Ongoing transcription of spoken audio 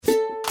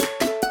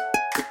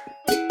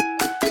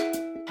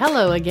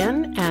Hello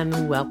again,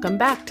 and welcome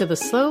back to the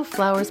Slow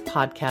Flowers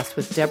Podcast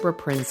with Deborah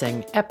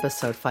Prinzing,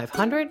 episode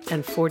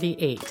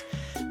 548.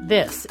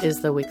 This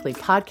is the weekly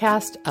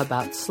podcast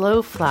about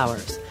slow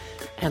flowers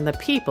and the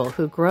people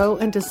who grow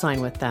and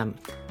design with them.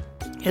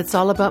 It's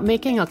all about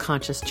making a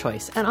conscious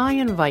choice, and I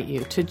invite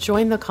you to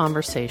join the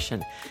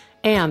conversation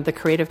and the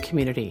creative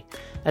community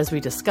as we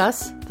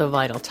discuss the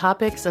vital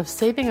topics of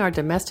saving our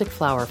domestic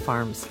flower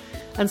farms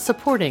and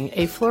supporting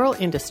a floral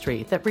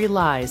industry that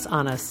relies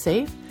on a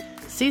safe,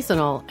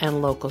 seasonal,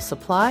 and local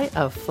supply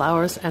of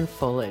flowers and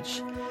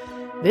foliage.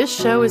 This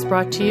show is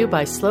brought to you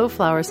by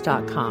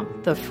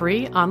slowflowers.com, the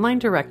free online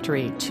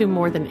directory to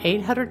more than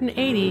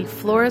 880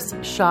 florists,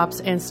 shops,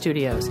 and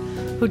studios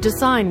who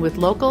design with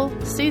local,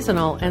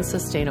 seasonal, and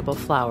sustainable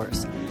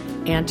flowers,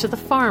 and to the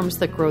farms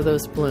that grow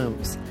those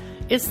blooms.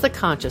 It's the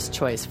conscious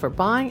choice for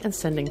buying and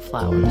sending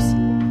flowers.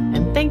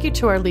 And thank you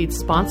to our lead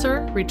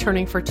sponsor,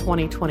 returning for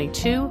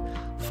 2022,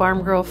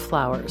 Farm Girl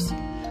Flowers.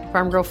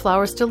 Farm Girl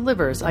Flowers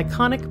delivers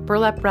iconic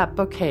burlap wrap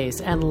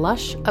bouquets and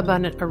lush,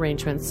 abundant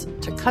arrangements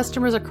to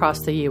customers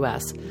across the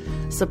U.S.,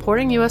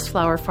 supporting U.S.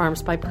 flower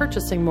farms by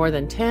purchasing more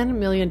than $10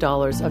 million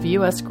of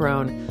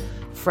U.S.-grown,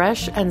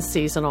 fresh and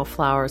seasonal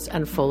flowers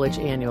and foliage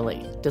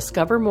annually.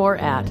 Discover more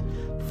at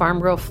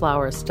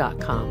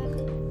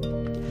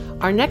farmgirlflowers.com.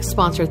 Our next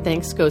sponsor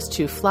thanks goes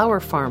to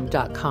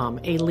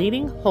flowerfarm.com, a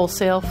leading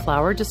wholesale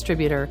flower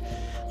distributor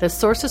that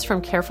sources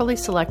from carefully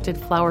selected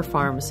flower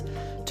farms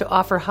to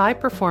offer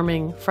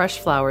high-performing, fresh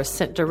flowers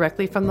sent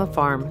directly from the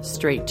farm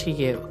straight to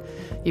you.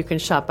 You can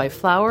shop by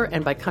flower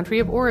and by country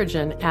of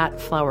origin at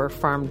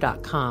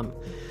flowerfarm.com.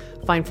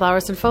 Find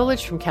flowers and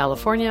foliage from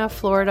California,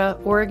 Florida,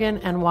 Oregon,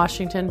 and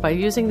Washington by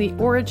using the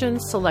Origin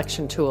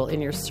Selection tool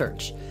in your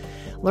search.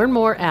 Learn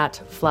more at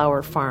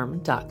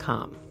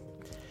flowerfarm.com.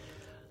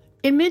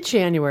 In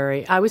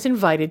mid-January, I was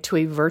invited to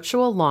a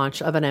virtual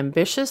launch of an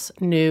ambitious,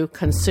 new,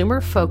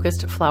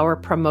 consumer-focused flower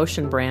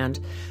promotion brand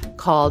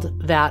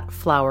called That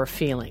Flower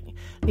Feeling.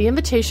 The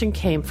invitation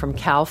came from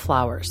Cal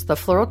Flowers, the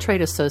Floral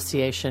Trade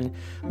Association,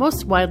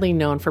 most widely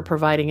known for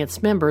providing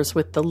its members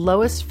with the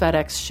lowest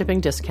FedEx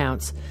shipping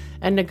discounts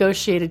and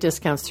negotiated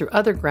discounts through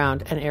other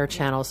ground and air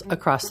channels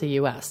across the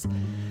U.S.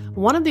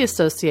 One of the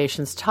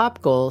association's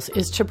top goals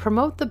is to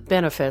promote the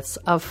benefits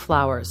of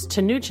flowers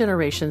to new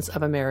generations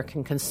of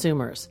American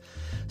consumers.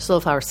 Slow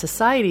Flower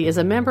Society is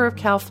a member of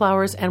Cal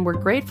Flowers, and we're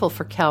grateful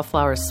for Cal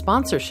Flowers'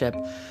 sponsorship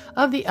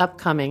of the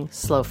upcoming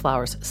Slow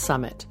Flowers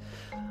Summit.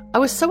 I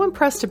was so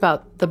impressed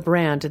about the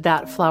brand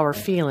That Flower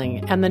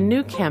Feeling and the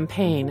new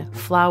campaign,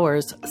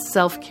 Flowers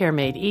Self-Care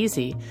Made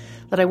Easy,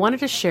 that I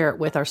wanted to share it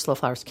with our Slow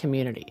Flowers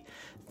community.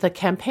 The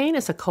campaign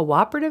is a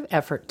cooperative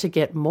effort to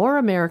get more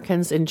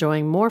Americans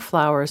enjoying more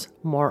flowers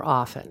more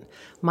often.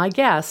 My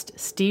guest,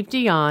 Steve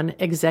Dion,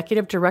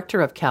 Executive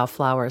Director of Cal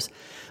Flowers,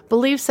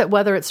 believes that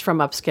whether it's from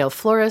upscale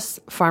florists,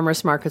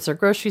 farmers markets, or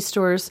grocery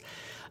stores,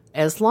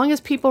 as long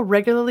as people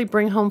regularly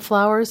bring home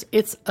flowers,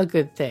 it's a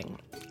good thing.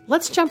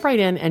 Let's jump right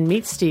in and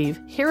meet Steve,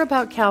 hear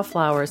about Cal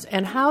Flowers,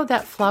 and how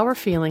That Flower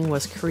Feeling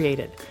was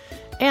created.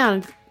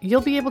 And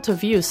you'll be able to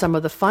view some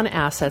of the fun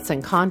assets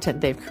and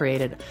content they've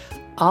created,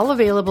 all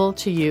available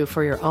to you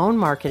for your own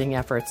marketing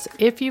efforts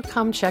if you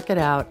come check it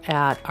out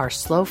at our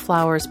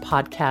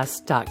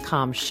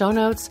slowflowerspodcast.com show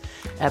notes,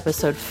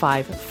 episode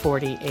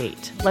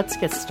 548. Let's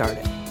get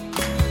started.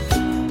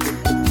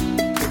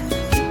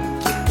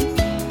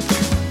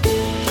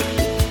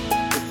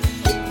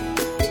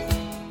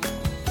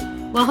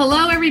 Well,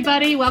 hello,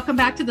 everybody. Welcome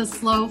back to the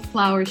Slow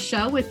Flowers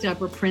Show with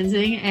Deborah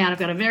Prinzing. And I've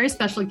got a very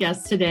special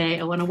guest today.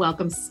 I want to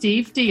welcome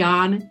Steve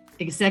Dion,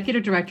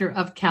 Executive Director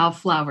of Cal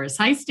Flowers.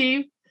 Hi,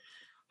 Steve.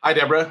 Hi,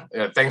 Deborah.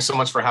 Thanks so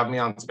much for having me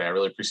on today. I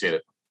really appreciate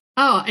it.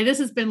 Oh, and this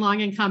has been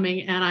long in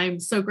coming, and I'm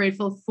so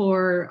grateful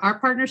for our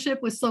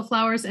partnership with Slow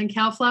Flowers and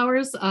Cal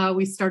Flowers.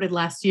 We started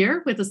last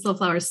year with the Slow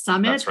Flowers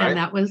Summit, That's right. And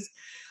that was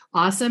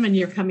awesome. And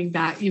you're coming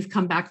back. You've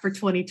come back for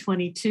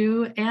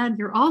 2022, and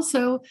you're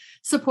also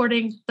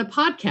supporting the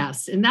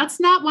podcast. And that's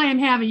not why I'm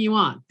having you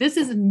on. This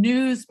is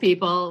news,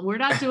 people. We're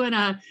not doing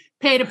a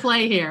pay to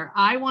play here.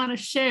 I want to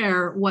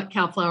share what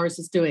Cal Flowers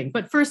is doing.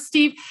 But first,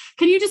 Steve,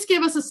 can you just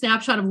give us a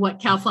snapshot of what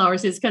Cal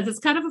Flowers is? Because it's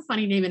kind of a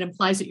funny name. It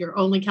implies that you're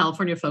only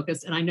California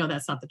focused. And I know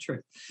that's not the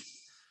truth.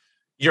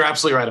 You're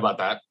absolutely right about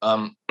that.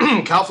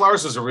 Cal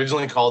Flowers was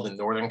originally called the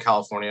Northern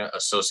California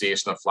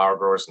Association of Flower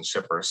Growers and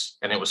Shippers,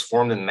 and it was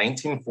formed in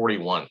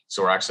 1941.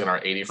 So we're actually in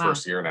our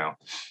 81st year now.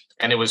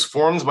 And it was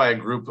formed by a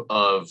group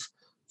of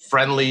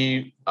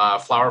friendly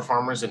flower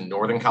farmers in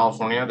Northern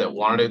California that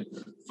wanted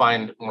to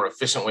find more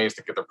efficient ways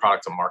to get their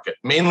product to market,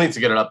 mainly to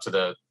get it up to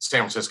the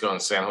San Francisco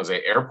and San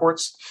Jose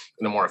airports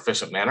in a more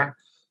efficient manner.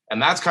 And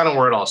that's kind of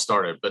where it all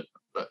started. But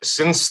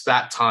since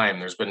that time,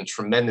 there's been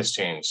tremendous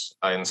change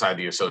inside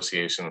the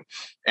association.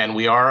 And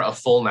we are a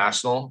full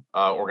national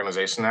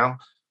organization now.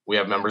 We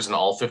have members in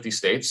all 50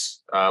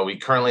 states. We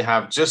currently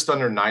have just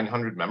under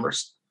 900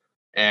 members,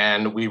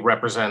 and we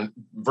represent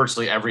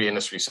virtually every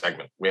industry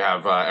segment. We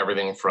have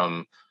everything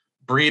from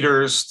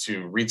breeders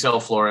to retail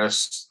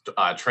florists,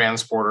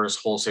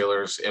 transporters,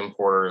 wholesalers,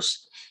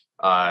 importers,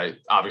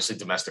 obviously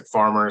domestic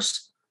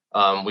farmers.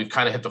 We've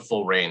kind of hit the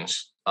full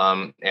range.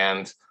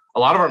 And a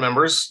lot of our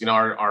members,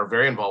 are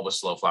very involved with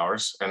Slow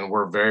Flowers, and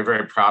we're very,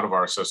 very proud of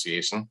our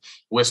association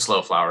with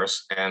Slow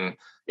Flowers. And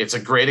it's a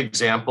great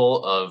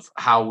example of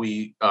how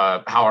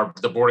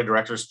the board of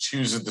directors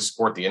chooses to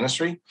support the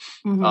industry.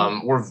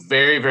 Mm-hmm. We're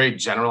very, very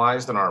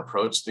generalized in our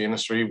approach to the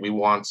industry.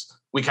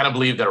 We kind of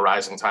believe that a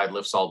rising tide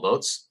lifts all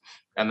boats,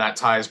 and that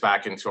ties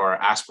back into our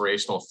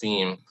aspirational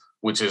theme,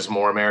 which is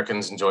more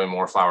Americans enjoy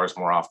more flowers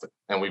more often.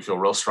 And we feel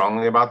real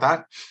strongly about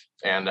that.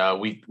 And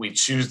we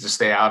choose to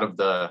stay out of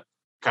the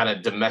kind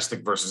of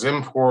domestic versus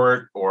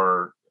import,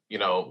 or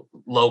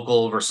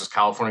local versus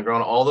California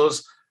grown. All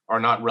those are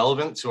not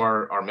relevant to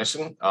our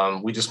mission.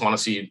 We just want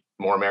to see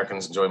more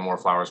Americans enjoy more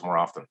flowers more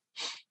often.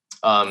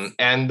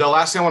 And the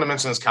last thing I want to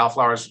mention is Cal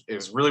Flowers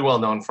is really well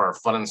known for our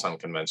Fun and Sun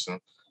convention,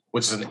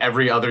 which is an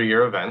every other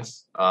year event.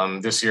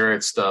 This year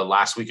it's the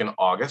last week in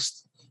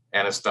August,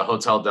 and it's the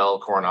Hotel del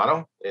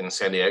Coronado in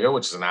San Diego,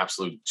 which is an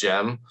absolute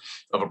gem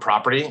of a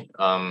property,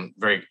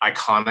 very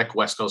iconic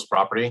West Coast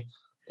property.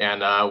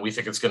 And we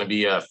think it's going to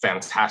be a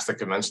fantastic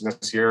convention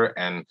this year,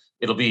 and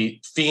it'll be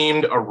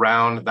themed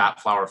around that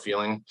flower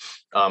feeling,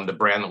 the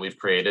brand that we've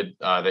created,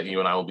 that you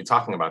and I will be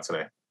talking about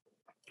today.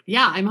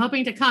 Yeah, I'm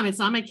hoping to come. It's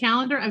on my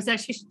calendar. I was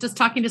actually just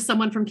talking to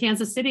someone from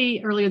Kansas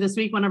City earlier this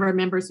week, one of our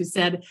members, who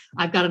said,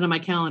 I've got it on my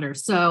calendar.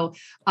 So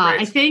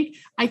I think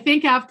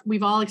after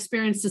we've all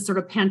experienced this sort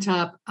of pent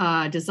up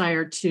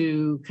desire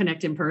to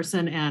connect in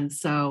person. And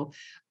so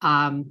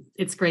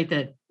it's great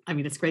that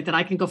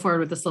I can go forward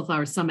with the Slow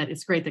Flowers Summit.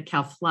 It's great that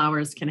Cal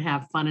Flowers can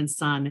have Fun and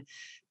Sun,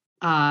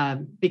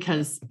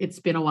 because it's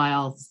been a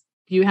while.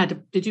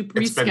 Did you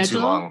reschedule? It's been too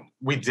long.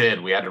 We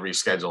did. We had to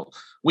reschedule.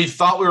 We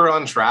thought we were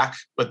on track,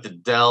 but the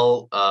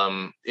Dell,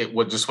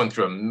 just went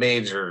through a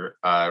major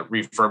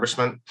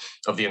refurbishment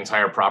of the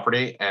entire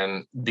property.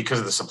 And because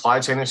of the supply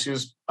chain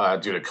issues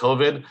due to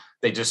COVID,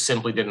 they just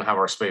simply didn't have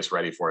our space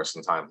ready for us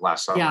in time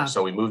last summer. Yeah.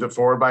 So we moved it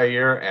forward by a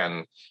year,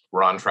 and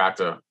we're on track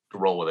to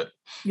roll with it.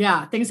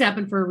 Yeah, things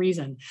happen for a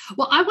reason.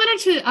 Well, I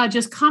wanted to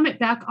just comment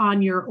back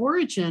on your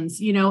origins.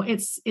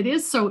 It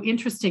is so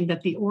interesting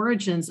that the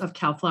origins of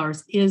Cal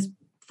Flowers is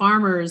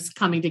farmers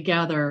coming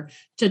together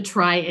to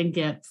try and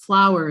get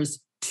flowers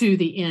to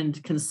the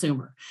end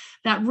consumer.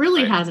 That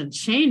really hasn't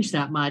changed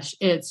that much.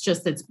 It's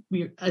just that,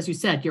 as you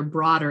said, you're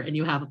broader and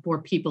you have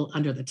more people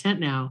under the tent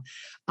now.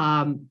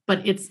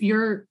 But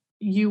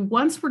you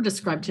once were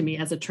described to me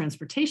as a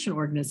transportation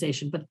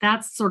organization, but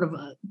that's sort of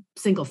a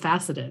single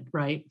faceted,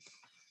 right?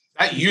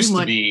 That used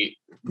to be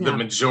the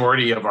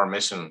majority of our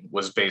mission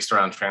was based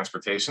around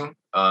transportation.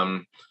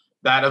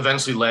 That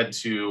eventually led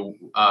to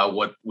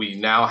what we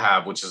now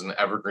have, which is an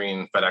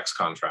evergreen FedEx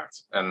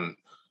contract. And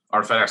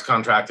our FedEx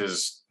contract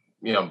is,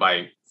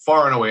 by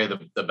far and away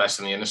the best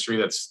in the industry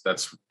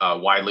that's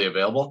widely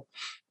available.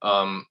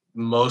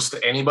 Most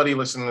anybody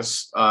listening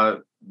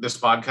to this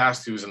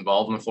podcast who's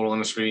involved in the floral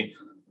industry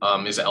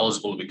is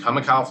eligible to become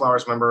a Cal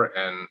Flowers member.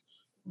 And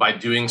by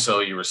doing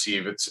so, you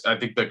receive, I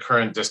think the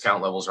current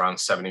discount level is around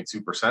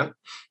 72%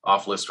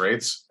 off list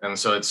rates. And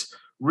so it's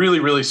really,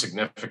 really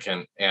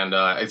significant. And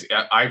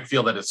I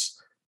feel that it's,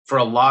 for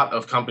a lot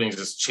of companies,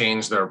 it's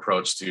changed their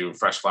approach to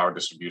fresh flower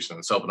distribution.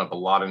 It's opened up a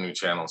lot of new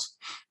channels.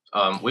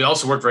 We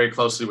also work very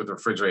closely with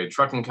refrigerated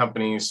trucking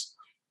companies,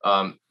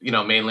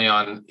 mainly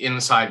on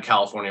inside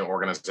California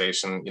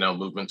organization,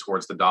 movement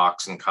towards the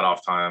docks and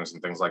cutoff times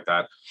and things like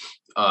that.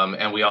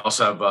 And we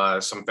also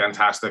have some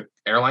fantastic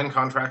airline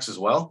contracts as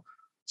well.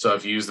 So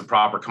if you use the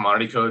proper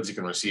commodity codes, you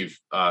can receive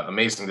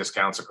amazing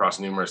discounts across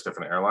numerous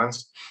different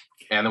airlines.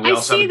 And then we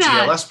also have a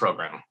GLS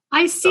program.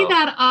 I see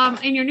that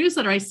in your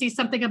newsletter. I see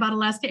something about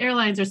Alaska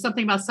Airlines or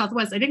something about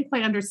Southwest. I didn't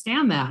quite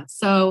understand that.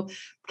 So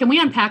can we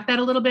unpack that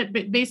a little bit?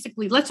 But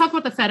basically, let's talk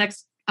about the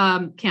FedEx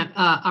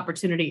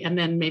opportunity, and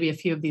then maybe a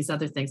few of these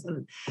other things.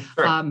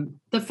 Sure.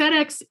 The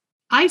FedEx,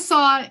 I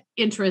saw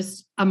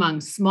interest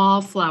among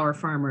small flower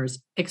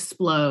farmers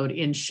explode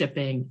in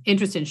shipping,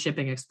 interest in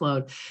shipping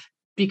explode,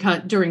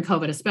 because during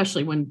COVID,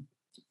 especially when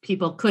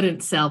people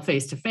couldn't sell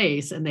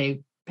face-to-face and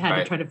they had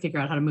to try to figure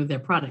out how to move their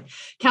product.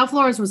 Cal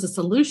Flowers was a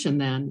solution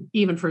then,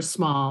 even for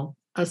small,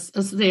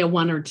 say a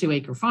 1 or 2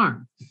 acre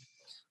farm.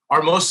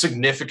 Our most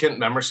significant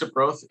membership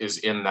growth is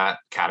in that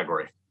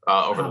category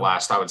over the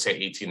last, I would say,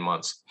 18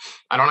 months.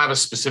 I don't have a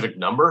specific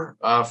number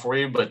for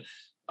you, but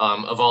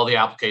of all the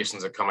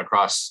applications that come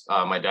across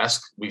my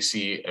desk, we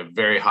see a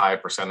very high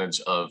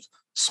percentage of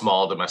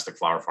small domestic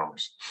flower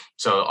farmers.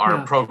 So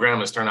our program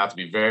has turned out to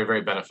be very,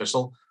 very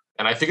beneficial.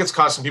 And I think it's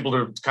causing people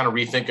to kind of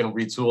rethink and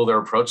retool their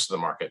approach to the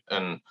market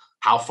and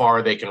how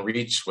far they can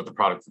reach with the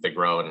product that they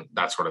grow and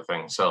that sort of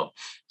thing. So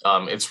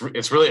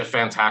it's really a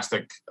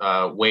fantastic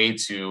way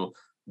to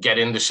get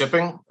into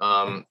shipping,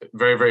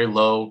 very, very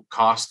low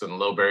cost and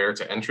low barrier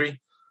to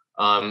entry.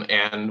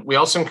 And we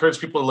also encourage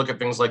people to look at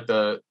things like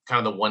the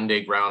kind of the 1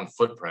 day ground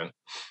footprint,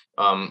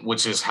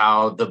 which is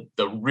how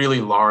the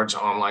really large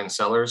online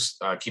sellers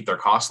keep their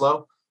costs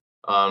low.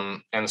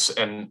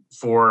 And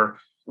for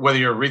whether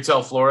you're a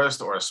retail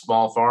florist or a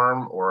small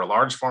farm or a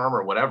large farm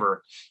or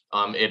whatever,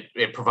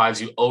 it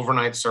provides you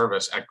overnight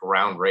service at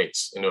ground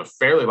rates into a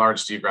fairly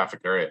large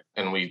geographic area.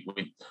 And we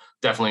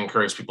definitely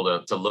encourage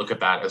people to look at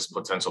that as a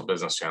potential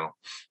business channel.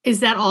 Is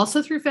that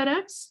also through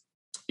FedEx?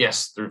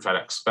 Yes, through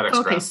FedEx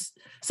okay. Ground.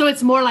 So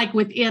it's more like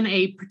within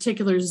a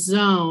particular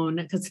zone,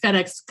 because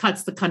FedEx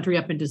cuts the country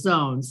up into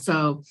zones.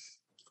 So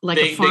like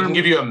they can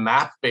give you a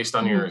map based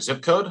on your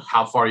zip code,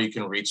 how far you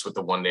can reach with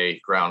the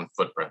 1-day ground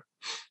footprint.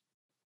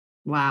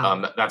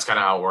 Wow. That's kind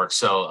of how it works.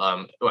 So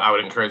I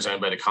would encourage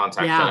anybody to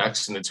contact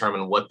FedEx and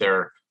determine what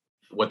their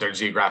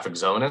geographic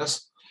zone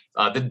is.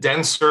 The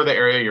denser the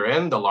area you're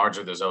in, the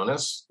larger the zone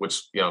is,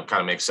 which kind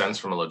of makes sense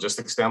from a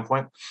logistics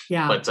standpoint.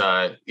 Yeah. But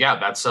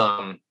that's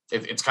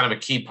it's kind of a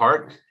key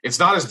part. It's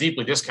not as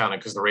deeply discounted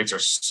because the rates are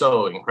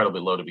so incredibly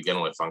low to begin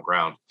with on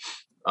ground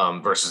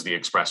versus the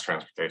express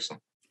transportation.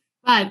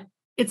 But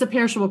it's a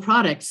perishable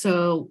product.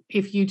 So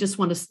if you just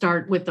want to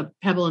start with the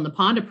pebble in the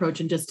pond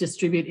approach and just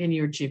distribute in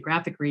your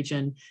geographic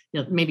region,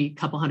 maybe a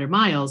couple 100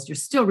 miles, you're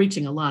still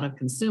reaching a lot of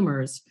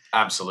consumers.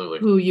 Absolutely.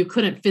 Who you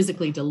couldn't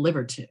physically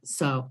deliver to.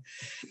 So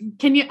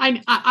can you,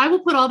 I will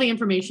put all the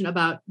information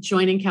about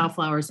joining Cal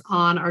Flowers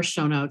on our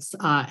show notes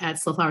at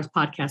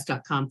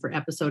slowflowerspodcast.com for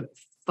episode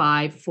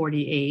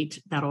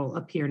 548. That'll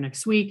appear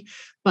next week.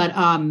 But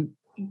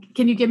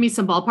can you give me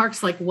some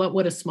ballparks? Like what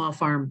would a small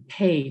farm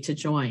pay to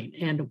join?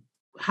 And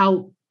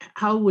how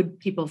would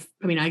people,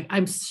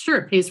 I'm sure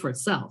it pays for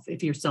itself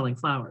if you're selling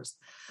flowers.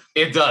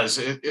 It does.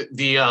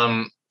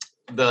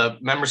 The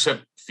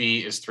membership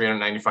fee is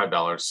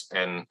 $395.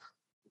 And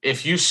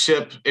if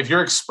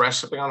you're express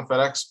shipping on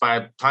FedEx, by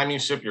the time you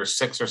ship your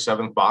 6th or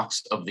 7th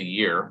box of the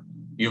year,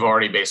 you've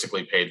already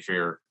basically paid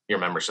for your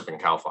membership in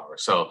Cal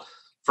Flowers. So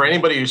for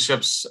anybody who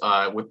ships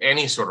with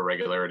any sort of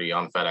regularity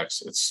on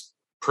FedEx, it's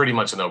pretty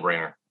much a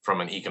no-brainer from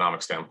an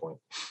economic standpoint.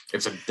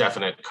 It's a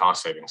definite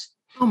cost savings.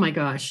 Oh my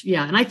gosh.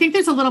 Yeah. And I think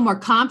there's a little more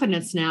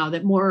confidence now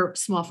that more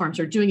small farms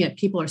are doing it.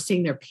 People are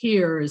seeing their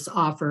peers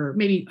offer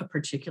maybe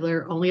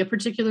only a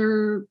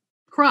particular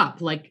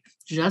crop, like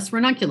just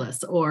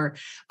ranunculus or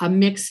a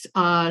mixed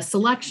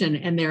selection.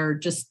 And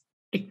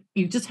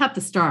you just have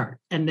to start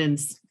and then.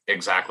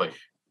 Exactly.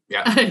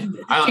 Yeah.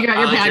 Figure out your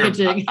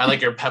packaging. I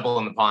like your pebble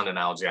in the pond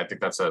analogy. I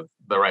think that's the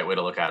right way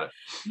to look at it.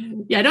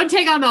 Yeah. Don't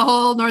take on the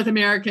whole North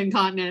American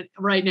continent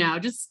right now.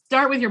 Just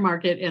start with your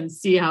market and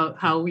see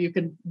how you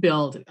can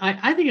build.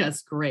 I think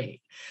that's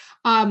great.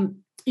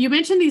 You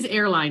mentioned these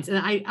airlines,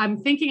 and I'm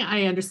thinking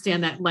I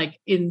understand that, like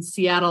in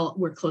Seattle,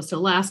 we're close to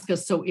Alaska.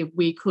 So if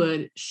we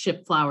could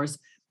ship flowers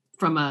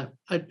from a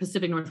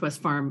Pacific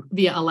Northwest farm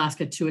via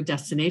Alaska to a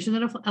destination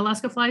that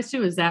Alaska flies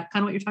to, is that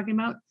kind of what you're talking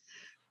about?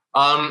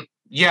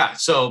 Yeah.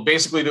 So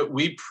basically,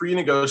 we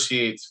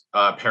pre-negotiate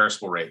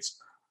perishable rates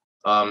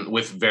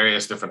with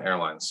various different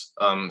airlines.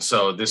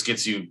 So this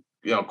gets you,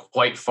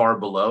 quite far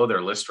below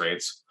their list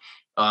rates.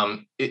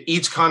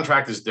 Each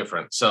contract is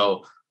different.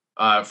 So,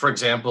 for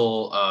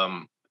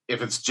example,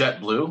 if it's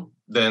JetBlue,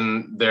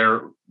 then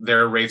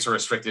their rates are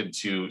restricted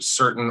to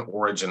certain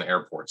origin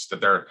airports.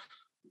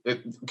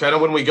 Kind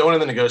of when we go into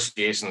the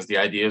negotiations, the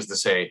idea is to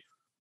say,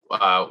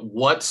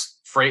 what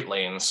freight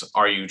lanes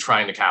are you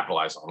trying to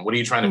capitalize on? What are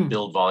you trying to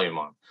build volume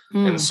on?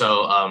 And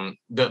so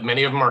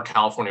many of them are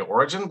California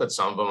origin, but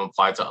some of them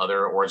apply to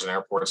other origin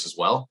airports as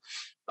well.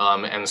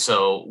 And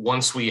so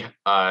once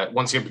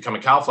you become a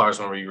Cal Flowers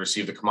member, you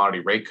receive the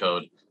commodity rate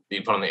code that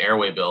you put on the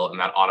airway bill, and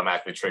that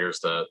automatically triggers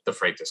the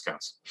freight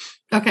discounts.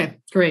 Okay,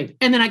 great.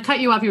 And then I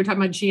cut you off. You were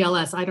talking about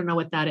GLS. I don't know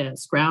what that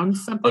is. Ground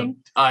something?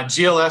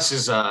 GLS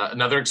is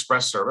another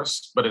express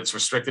service, but it's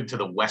restricted to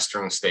the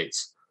Western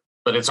states.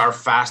 But it's our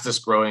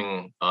fastest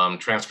growing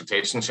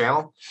transportation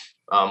channel.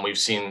 We've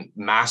seen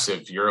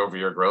massive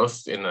year-over-year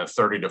growth in the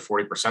 30 to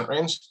 40%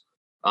 range.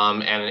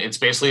 And it's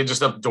basically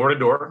just a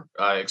door-to-door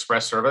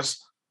express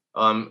service.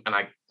 And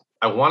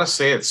I want to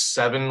say it's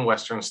 7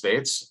 Western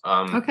states.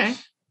 Okay.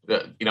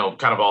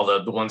 Kind of all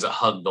the ones that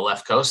hug the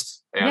left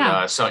coast.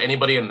 And so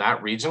anybody in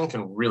that region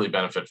can really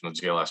benefit from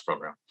the GLS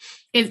program.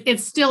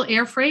 It's still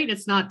air freight?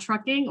 It's not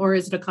trucking, or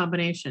is it a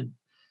combination?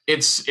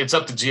 It's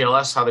up to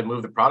GLS how they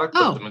move the product,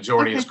 but the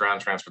majority is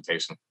ground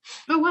transportation.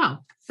 Oh, wow.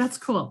 That's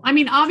cool. I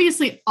mean,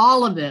 obviously,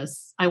 all of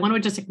this, I want to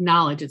just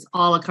acknowledge it's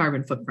all a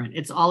carbon footprint.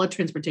 It's all a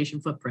transportation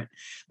footprint.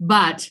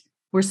 But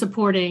we're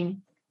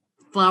supporting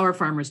flower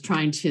farmers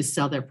trying to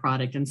sell their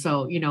product. And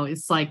so,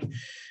 it's like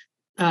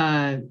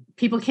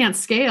people can't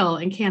scale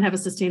and can't have a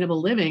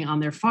sustainable living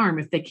on their farm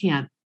if they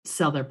can't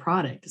sell their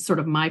product. It's sort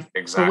of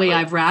the way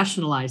I've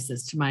rationalized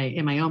this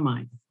in my own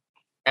mind.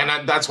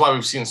 And that's why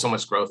we've seen so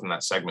much growth in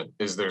that segment,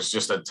 is there's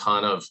just a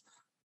ton of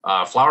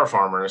flower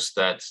farmers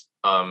that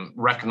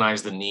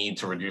recognize the need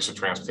to reduce their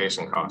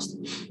transportation cost.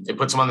 It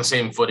puts them on the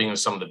same footing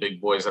as some of the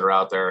big boys that are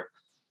out there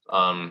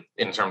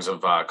in terms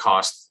of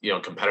cost,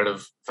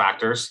 competitive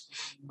factors.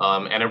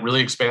 And it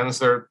really expands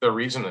their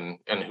region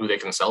and who they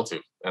can sell to.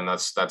 And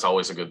that's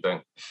always a good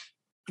thing.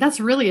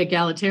 That's really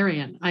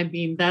egalitarian. I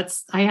mean,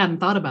 I hadn't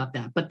thought about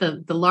that, but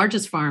the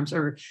largest farms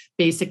are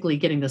basically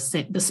getting the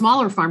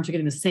smaller farms are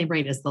getting the same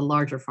rate as the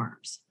larger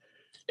farms.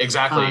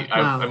 Exactly.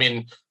 Wow. I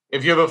mean,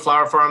 if you have a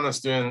flower farm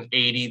that's doing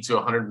 80 to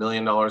 $100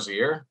 million a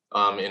year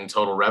in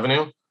total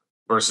revenue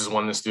versus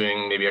one that's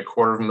doing maybe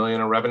 $250,000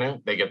 in revenue,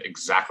 they get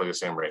exactly the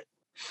same rate.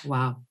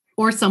 Wow.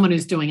 Or someone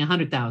who's doing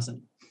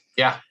 100,000.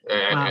 Yeah,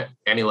 at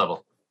any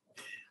level.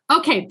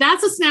 Okay,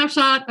 that's a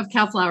snapshot of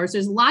Cal Flowers.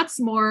 There's lots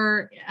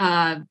more.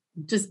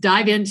 Just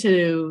dive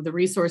into the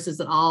resources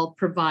that I'll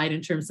provide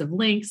in terms of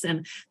links,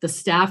 and the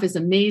staff is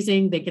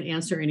amazing. They can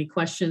answer any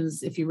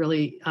questions if you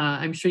really,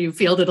 I'm sure you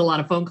fielded a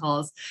lot of phone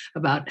calls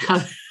about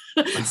how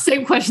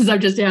same questions I've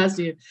just asked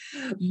you,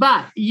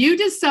 but you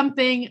did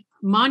something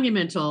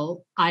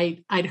monumental.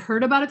 I'd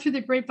heard about it through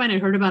the grapevine.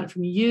 I'd heard about it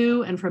from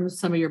you and from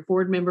some of your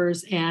board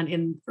members. And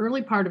in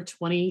early part of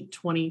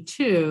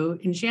 2022,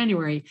 in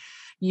January,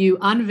 you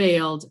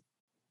unveiled,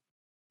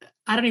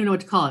 I don't even know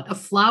what to call it, a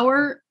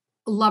flower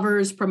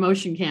lovers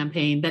promotion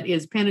campaign that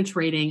is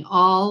penetrating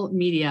all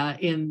media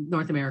in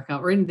North America,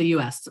 or in the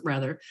US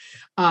rather.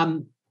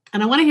 And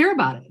I want to hear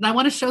about it. And I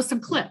want to show some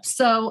clips.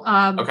 So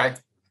okay.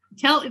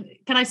 Can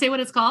I say what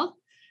it's called?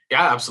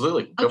 Yeah,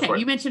 absolutely. Go okay.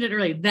 You mentioned it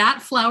earlier.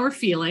 That Flower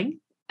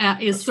Feeling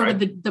is That's sort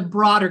right. of the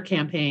broader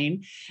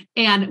campaign.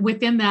 And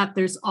within that,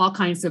 there's all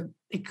kinds of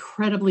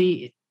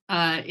incredibly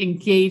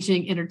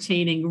engaging,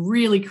 entertaining,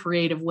 really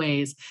creative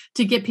ways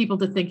to get people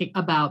to thinking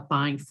about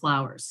buying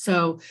flowers.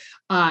 So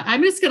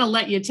I'm just going to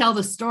let you tell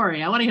the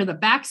story. I want to hear the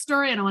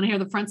backstory and I want to hear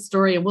the front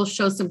story, and we'll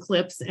show some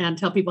clips and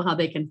tell people how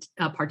they can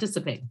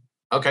participate.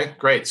 Okay,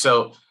 great.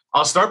 So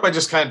I'll start by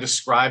just kind of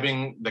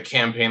describing the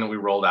campaign that we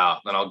rolled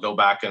out. Then I'll go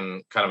back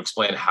and kind of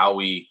explain how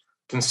we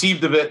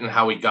conceived of it and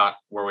how we got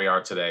where we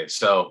are today.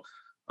 So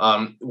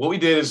what we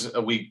did is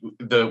we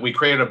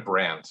created a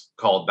brand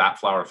called That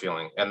Flower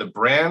Feeling, and the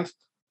brand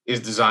is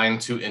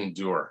designed to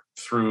endure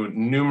through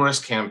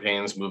numerous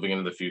campaigns moving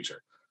into the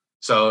future.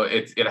 So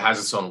it has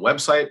its own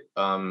website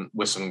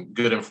with some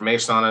good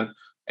information on it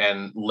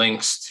and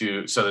links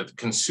to, so that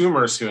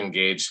consumers who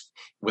engage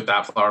with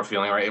That Flower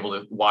Feeling are able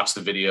to watch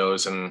the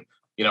videos and,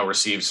 you know,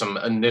 receive some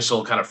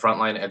initial kind of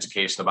frontline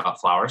education about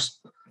flowers.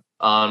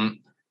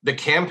 The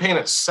campaign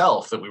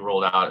itself that we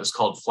rolled out is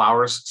called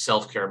Flowers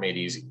Self-Care Made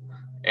Easy.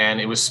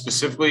 And it was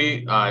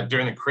specifically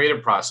during the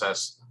creative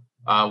process,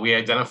 we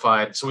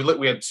identified, so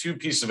we had two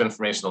pieces of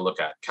information to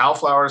look at. Cal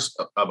Flowers,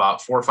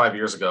 about 4 or 5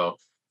 years ago,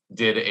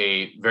 did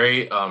a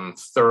very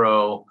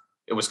thorough,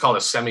 it was called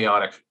a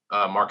semiotic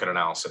market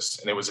analysis.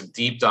 And it was a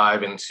deep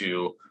dive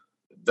into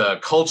the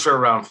culture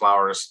around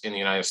flowers in the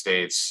United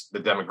States, the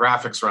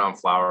demographics around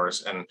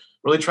flowers, and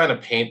really trying to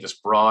paint this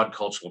broad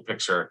cultural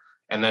picture,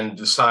 and then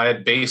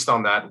decide based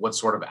on that what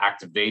sort of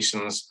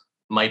activations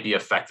might be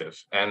effective.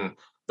 And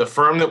the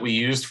firm that we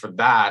used for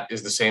that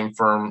is the same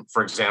firm,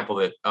 for example,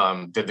 that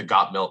did the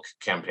Got Milk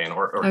campaign,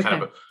 or okay,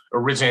 kind of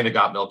originated the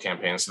Got Milk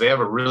campaign. So they have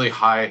a really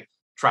high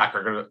track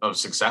record of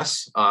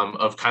success,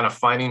 of kind of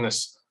finding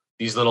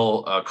these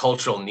little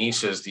cultural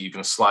niches that you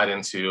can slide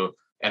into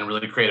and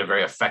really create a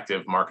very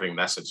effective marketing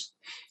message.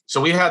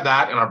 So we had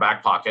that in our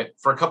back pocket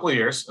for a couple of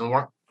years and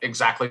weren't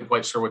exactly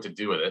quite sure what to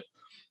do with it.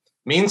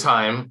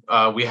 Meantime,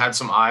 we had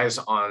some eyes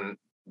on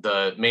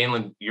the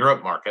mainland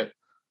Europe market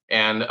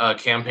and a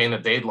campaign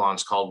that they'd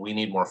launched called We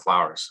Need More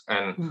Flowers.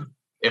 And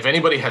if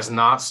anybody has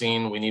not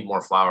seen We Need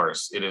More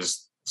Flowers, it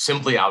is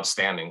simply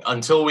outstanding.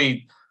 Until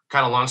we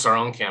kind of launched our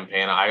own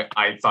campaign,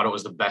 I thought it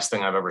was the best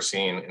thing I've ever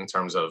seen in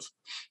terms of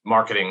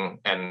marketing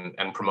and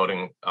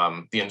promoting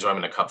the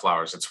enjoyment of cut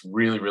flowers. It's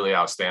really, really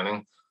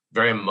outstanding.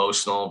 Very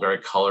emotional, very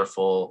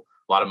colorful,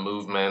 a lot of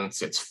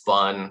movement. It's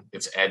fun,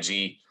 it's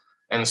edgy.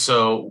 And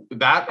so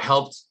that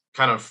helped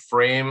kind of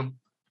frame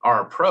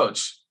our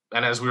approach.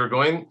 And as we were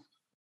going,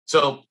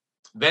 so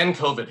then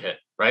COVID hit,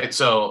 right?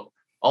 So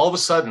all of a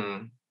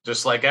sudden,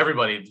 just like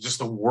everybody, just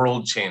the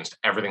world changed,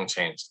 everything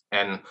changed.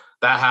 And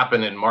that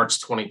happened in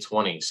March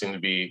 2020, seemed to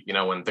be, you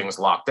know, when things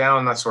locked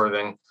down, that sort of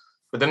thing.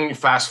 But then you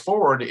fast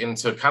forward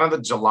into kind of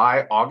the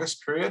July,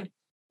 August period.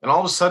 And all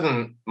of a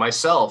sudden,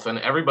 myself and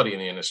everybody in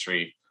the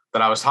industry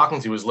that I was talking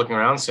to was looking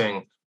around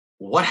saying,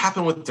 what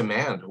happened with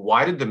demand?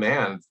 Why did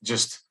demand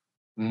just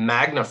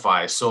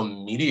magnify so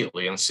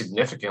immediately and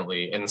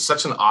significantly in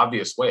such an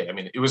obvious way? I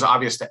mean, it was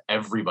obvious to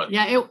everybody.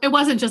 Yeah, it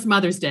wasn't just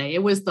Mother's Day.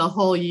 It was the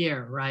whole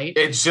year, right?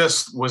 It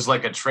just was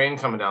like a train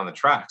coming down the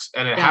tracks,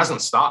 and it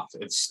hasn't stopped.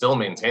 It's still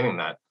maintaining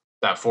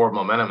that forward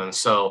momentum. And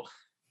so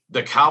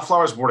the Cal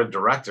Flowers Board of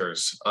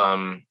Directors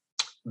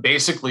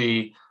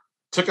basically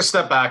took a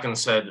step back and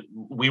said,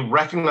 we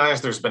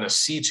recognize there's been a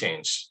sea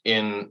change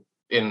in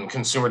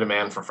consumer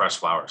demand for fresh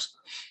flowers.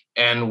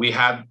 And we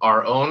had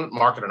our own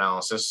market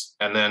analysis.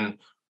 And then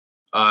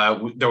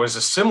there was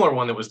a similar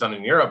one that was done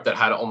in Europe that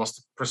had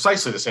almost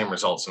precisely the same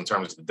results in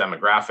terms of the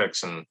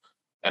demographics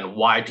and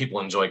why people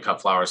enjoy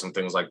cut flowers and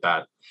things like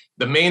that.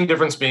 The main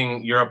difference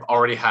being Europe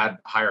already had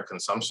higher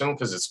consumption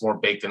because it's more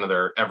baked into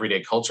their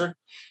everyday culture.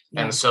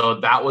 Yeah. And so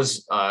that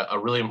was a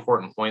really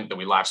important point that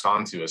we latched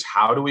onto, is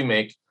how do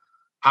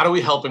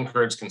we help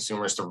encourage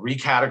consumers to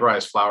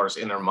recategorize flowers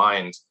in their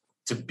mind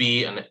to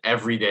be an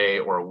everyday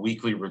or a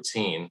weekly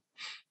routine?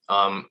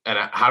 And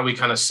how do we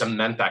kind of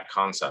cement that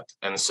concept?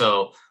 And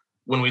so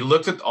when we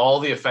looked at all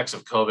the effects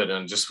of COVID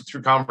and just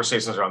through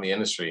conversations around the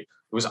industry,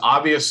 it was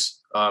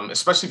obvious,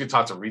 especially if you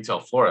talk to retail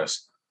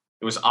florists,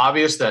 it was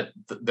obvious that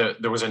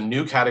there was a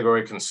new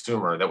category of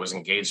consumer that was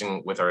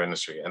engaging with our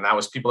industry. And that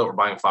was people that were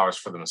buying flowers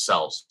for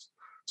themselves.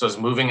 So it's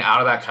moving out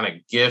of that kind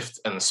of gift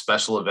and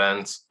special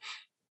event,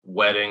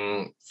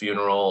 wedding,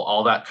 funeral,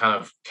 all that kind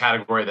of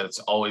category that it's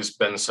always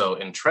been so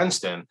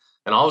entrenched in.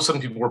 And all of a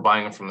sudden people were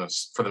buying them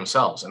for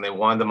themselves, and they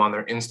wanted them on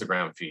their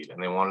Instagram feed,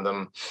 and they wanted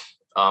them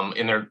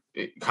in their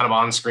kind of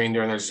on screen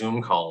during their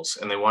Zoom calls,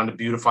 and they wanted to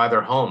beautify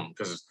their home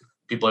because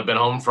people had been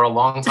home for a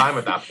long time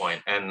at that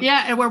point. And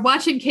yeah, and we're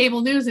watching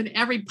cable news, and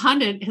every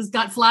pundit has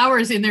got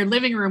flowers in their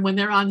living room when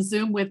they're on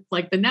Zoom with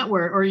like the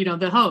network or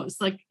the host.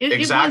 Like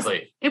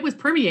exactly, it was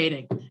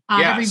permeating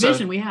every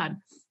vision we had.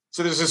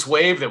 So there's this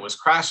wave that was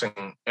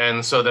crashing,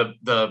 and so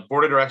the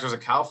board of directors at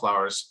Cal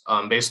Flowers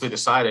basically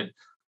decided,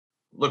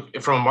 look,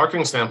 from a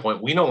marketing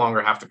standpoint, we no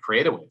longer have to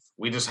create a wave;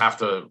 we just have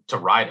to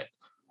ride it.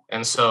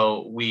 And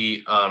so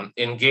we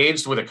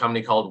engaged with a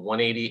company called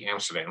 180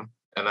 Amsterdam,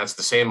 and that's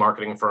the same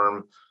marketing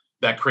firm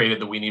that created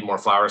the We Need More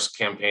Flowers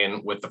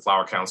campaign with the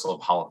Flower Council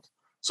of Holland.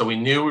 So we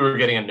knew we were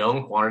getting a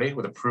known quantity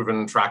with a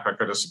proven track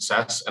record of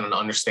success and an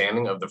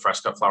understanding of the fresh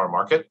cut flower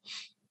market,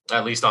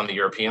 at least on the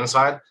European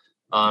side.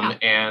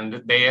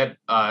 And they had,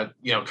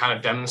 kind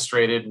of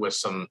demonstrated with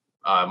some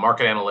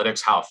market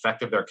analytics how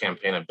effective their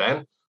campaign had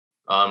been.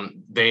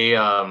 They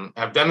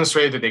have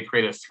demonstrated that they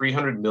created a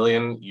 300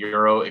 million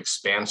euro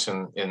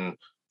expansion in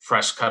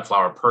fresh cut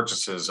flower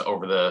purchases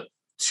over the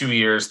 2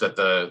 years that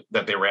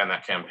they ran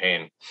that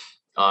campaign.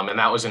 And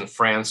that was in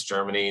France,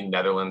 Germany,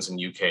 Netherlands,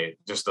 and UK.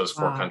 Just those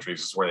four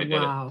countries is where they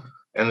did it.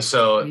 And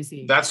so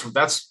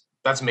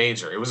that's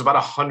major. It was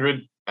about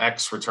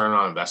 100x return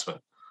on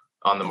investment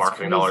on the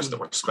marketing dollars that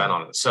were spent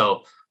on it.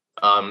 So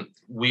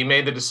we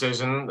made the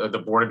decision, the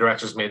board of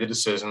directors made the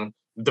decision,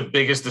 the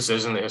biggest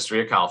decision in the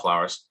history of Cal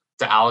Flowers,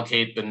 to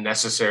allocate the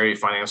necessary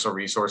financial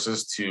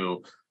resources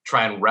to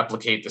try and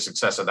replicate the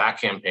success of that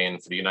campaign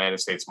for the United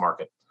States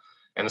market.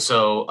 And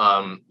so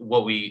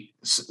what we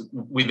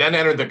then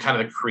entered the kind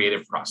of the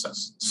creative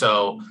process.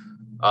 So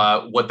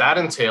what that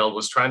entailed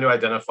was trying to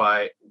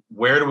identify,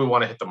 where do we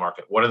want to hit the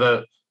market? What are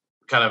the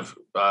kind of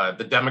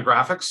the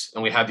demographics?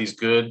 And we had these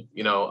good,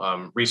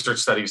 research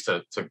studies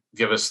to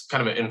give us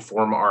kind of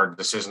inform our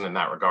decision in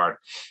that regard.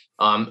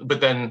 But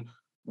then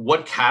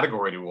what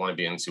category do we want to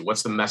be into?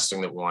 What's the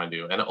messaging that we want to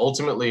do? And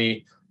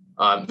ultimately,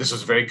 this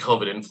was very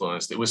COVID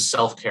influenced. It was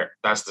self-care.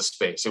 That's the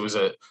space.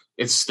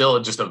 It's still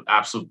just an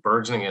absolute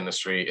burgeoning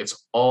industry.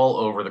 It's all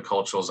over the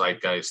cultural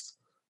zeitgeist.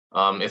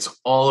 It's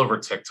all over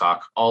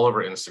TikTok, all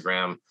over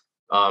Instagram.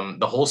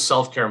 The whole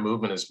self-care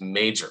movement is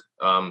major,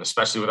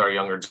 especially with our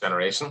younger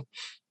generation,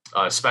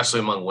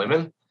 especially among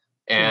women.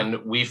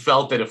 And we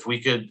felt that if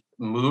we could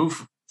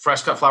move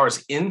fresh cut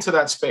flowers into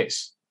that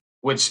space,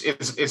 which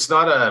it's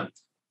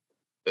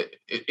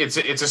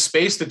a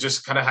space that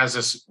just kind of has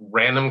this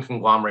random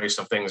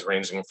conglomeration of things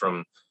ranging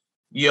from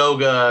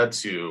yoga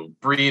to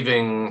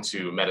breathing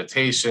to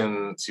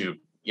meditation to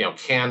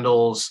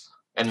candles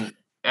and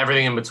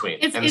everything in between.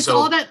 It's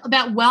all that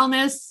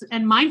wellness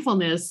and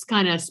mindfulness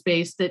kind of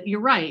space that you're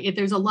right.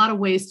 There's a lot of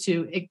ways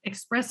to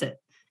express it.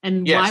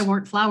 And why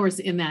weren't flowers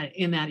in that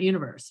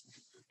universe?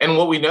 And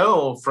what we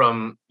know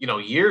from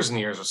years and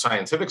years of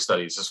scientific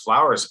studies is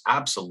flowers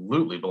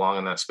absolutely belong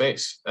in that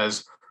space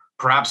as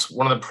perhaps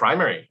one of the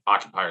primary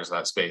occupiers of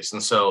that space.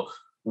 And so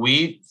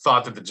we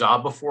thought that the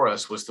job before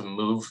us was to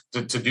move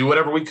to do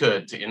whatever we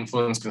could to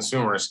influence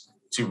consumers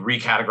to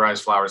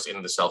recategorize flowers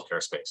into the self-care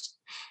space.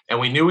 And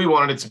we knew we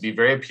wanted it to be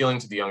very appealing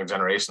to the younger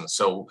generation.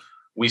 So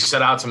we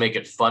set out to make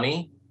it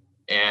funny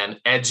and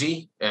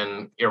edgy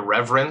and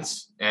irreverent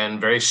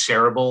and very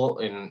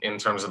shareable in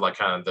terms of like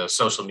kind of the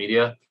social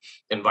media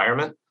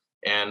environment.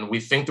 And we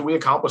think that we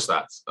accomplished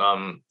that.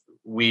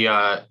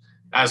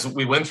 As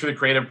we went through the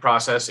creative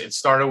process, it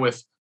started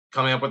with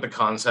coming up with the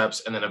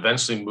concepts and then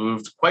eventually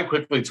moved quite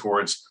quickly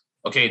towards,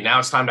 okay, now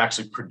it's time to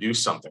actually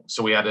produce something.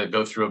 So we had to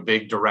go through a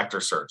big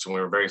director search, and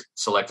we were very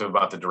selective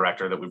about the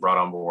director that we brought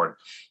on board.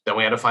 Then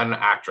we had to find an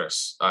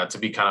actress to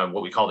be kind of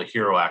what we call the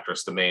hero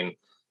actress, the main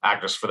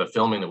actress for the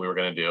filming that we were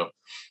going to do.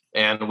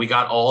 And we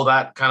got all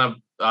that kind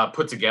of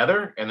put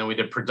together, and then we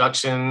did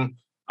production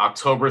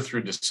October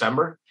through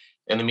December.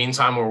 In the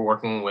meantime, we were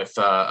working with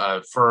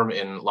a firm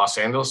in Los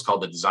Angeles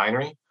called The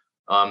Designery.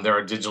 They're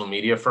a digital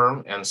media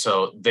firm. And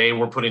so they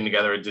were putting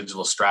together a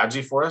digital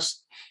strategy for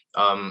us,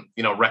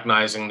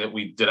 recognizing that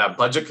we did have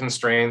budget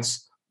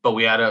constraints, but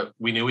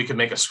we knew we could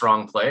make a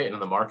strong play into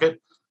the market.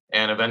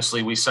 And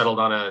eventually we settled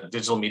on a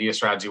digital media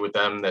strategy with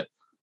them that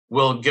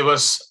will give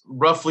us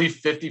roughly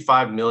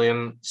 55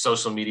 million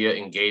social media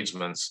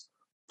engagements.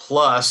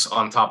 Plus,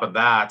 on top of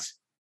that,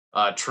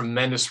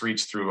 tremendous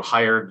reach through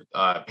hired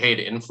paid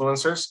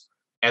influencers.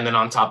 And then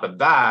on top of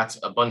that,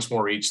 a bunch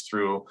more reach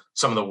through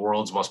some of the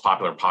world's most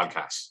popular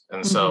podcasts.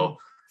 And so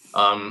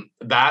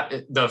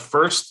the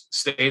first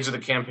stage of the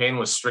campaign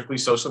was strictly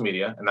social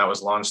media, and that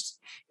was launched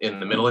in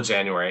the middle of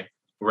January.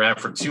 We ran it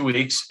for 2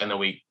 weeks, and then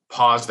we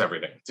paused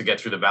everything to get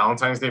through the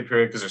Valentine's Day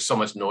period because there's so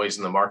much noise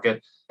in the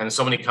market and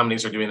so many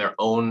companies are doing their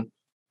own,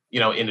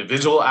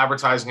 individual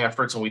advertising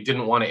efforts. And we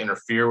didn't want to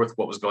interfere with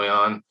what was going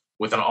on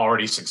with an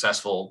already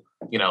successful,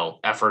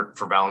 effort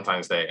for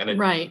Valentine's Day.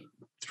 And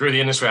through the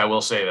industry, I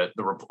will say that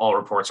all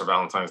reports of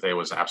Valentine's Day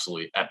was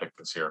absolutely epic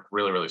this year.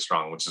 Really, really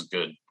strong, which is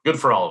good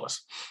for all of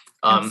us.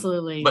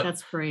 Absolutely.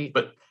 That's great.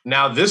 But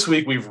now this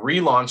week, we've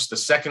relaunched the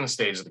second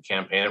stage of the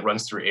campaign. It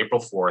runs through April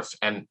 4th.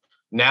 And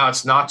now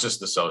it's not just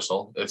the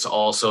social, it's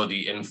also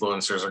the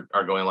influencers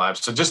are going live.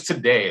 So just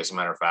today, as a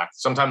matter of fact,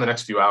 sometime in the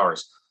next few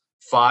hours,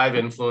 5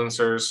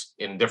 influencers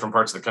in different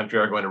parts of the country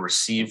are going to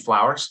receive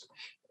flowers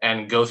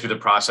and go through the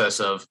process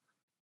of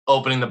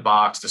opening the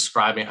box,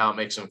 describing how it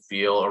makes them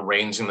feel,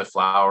 arranging the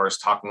flowers,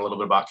 talking a little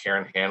bit about care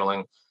and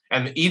handling.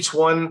 And each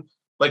one,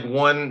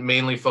 one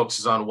mainly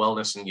focuses on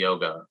wellness and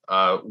yoga.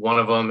 One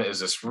of them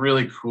is this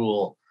really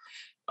cool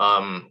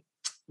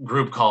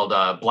group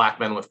called Black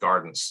Men with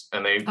Gardens,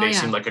 and they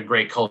seem like a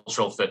great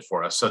cultural fit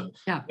for us. So,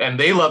 and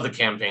they love the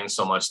campaign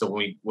so much that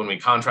when we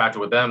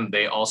contracted with them,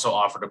 they also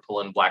offered to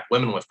pull in Black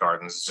Women with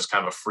Gardens. It's just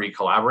kind of a free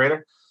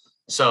collaborator.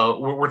 So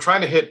we're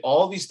trying to hit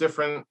all these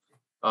different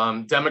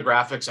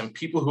demographics and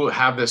people who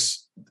have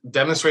this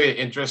demonstrated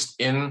interest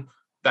in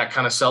that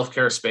kind of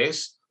self-care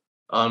space,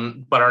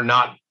 but are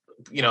not,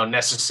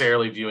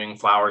 necessarily viewing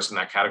flowers in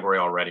that category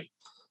already.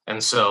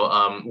 And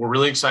so we're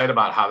really excited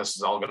about how this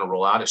is all going to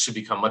roll out. It should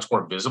become much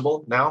more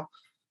visible now.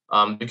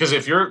 Because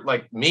if you're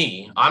like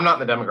me, I'm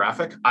not in the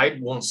demographic. I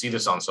won't see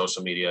this on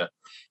social media,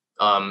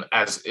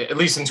 as at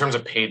least in terms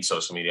of paid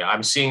social media.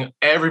 I'm seeing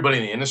everybody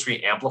in the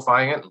industry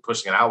amplifying it and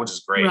pushing it out, which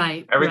is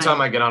great. Every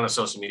time I get on a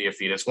social media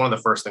feed, it's one of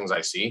the first things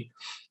I see,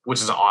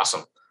 which is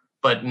awesome.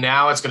 But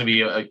now it's going to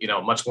be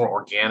a much more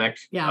organic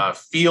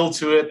feel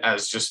to it,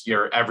 as just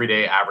your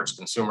everyday average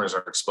consumers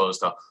are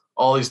exposed to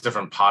all these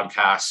different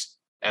podcasts.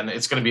 And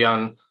it's going to be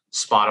on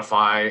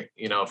Spotify.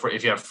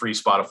 If you have free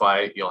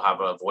Spotify, you'll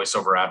have a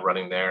voiceover ad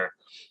running there.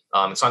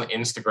 It's on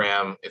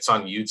Instagram. It's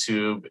on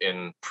YouTube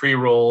in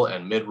pre-roll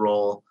and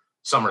mid-roll.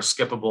 Some are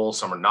skippable,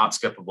 some are not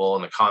skippable.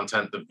 And the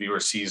content the viewer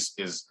sees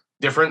is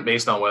different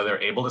based on whether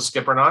they're able to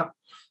skip or not.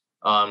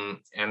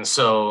 And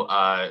so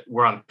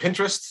we're on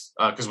Pinterest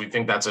because we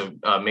think that's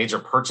a major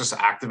purchase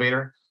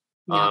activator.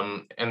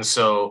 And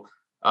so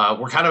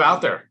we're kind of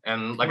out there.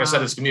 And like I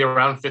said, it's going to be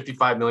around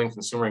 55 million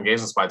consumer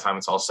engagements by the time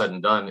it's all said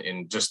and done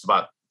in just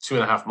about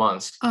 2.5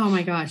 months. Oh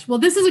my gosh. Well,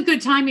 this is a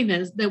good timing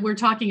then that we're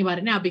talking about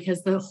it now,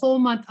 because the whole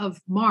month of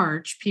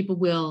March, people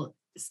will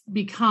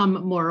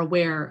become more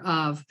aware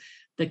of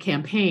the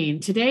campaign.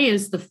 Today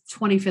is the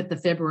 25th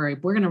of February.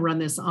 We're going to run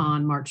this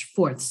on March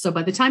 4th. So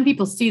by the time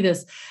people see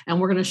this, and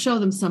we're going to show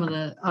them some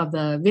of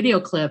the video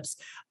clips,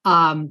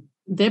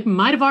 they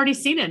might have already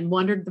seen it and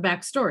wondered the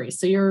backstory.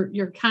 So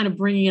you're kind of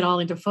bringing it all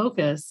into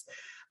focus.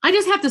 I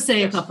just have to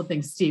say a couple of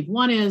things, Steve.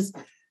 One is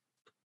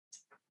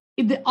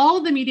all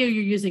of the media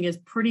you're using is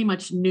pretty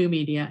much new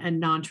media and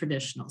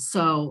non-traditional.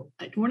 So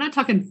we're not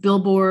talking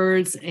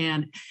billboards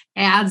and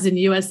ads in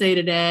USA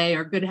Today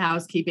or Good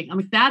Housekeeping. I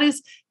mean, that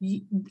is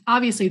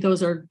obviously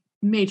those are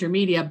major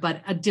media,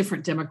 but a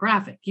different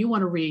demographic. You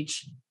want to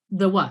reach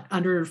the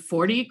under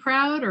 40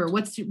 crowd, or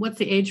what's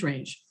the age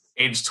range?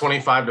 Age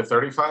 25 to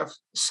 35,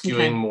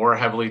 skewing more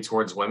heavily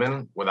towards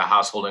women with a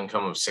household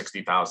income of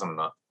 60,000 and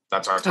up.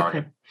 That's our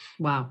target. Okay.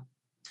 Wow.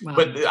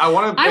 But I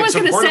was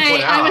going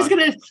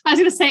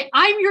to say,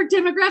 I'm your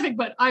demographic,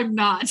 but I'm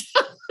not.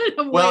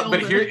 Well,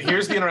 but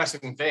here's the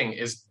interesting thing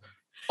is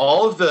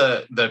all of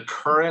the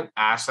current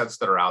assets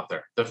that are out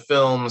there, the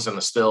films and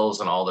the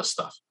stills and all this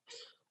stuff.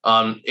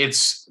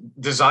 It's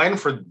designed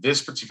for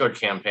this particular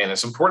campaign.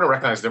 It's important to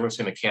recognize the difference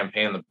between the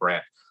campaign and the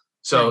brand.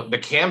 So the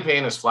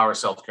campaign is Flower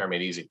Self-Care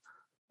Made Easy.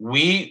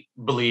 We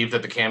believe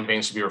that the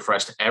campaign should be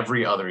refreshed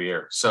every other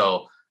year.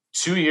 So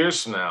 2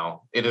 years from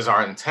now, it is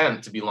our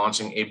intent to be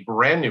launching a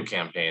brand new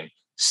campaign,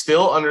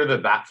 still under the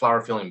That Flower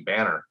Feeling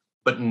banner,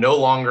 but no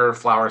longer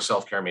Flower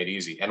Self-Care Made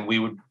Easy. And we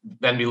would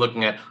then be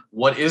looking at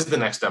what is the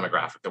next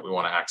demographic that we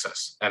want to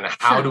access, and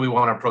how do we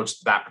want to approach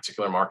that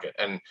particular market?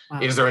 And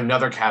is there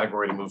another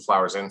category to move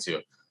flowers into?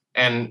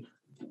 And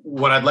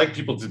what I'd like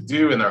people to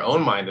do in their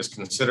own mind is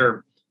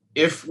consider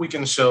if we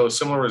can show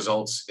similar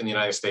results in the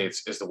United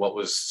States as to what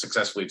was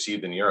successfully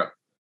achieved in Europe,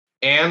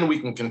 and we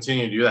can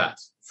continue to do that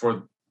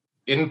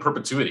in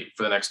perpetuity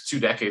for the next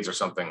 2 decades or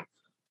something,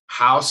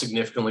 how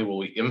significantly will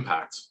we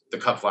impact the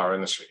cut flower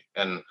industry?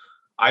 And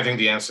I think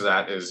the answer to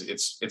that is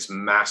it's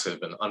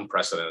massive and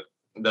unprecedented,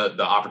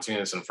 the opportunity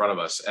that's in front of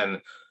us.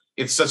 And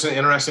it's such an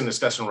interesting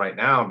discussion right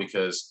now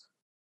because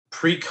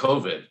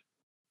pre-COVID,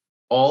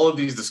 all of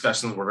these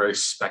discussions were very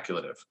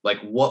speculative.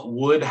 Like, what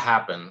would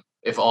happen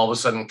if all of a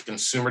sudden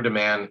consumer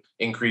demand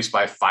increased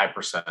by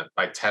 5%,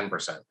 by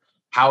 10%?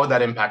 How would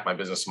that impact my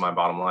business and my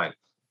bottom line?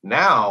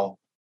 Now,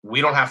 we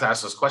don't have to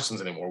ask those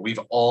questions anymore. We've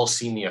all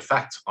seen the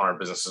effect on our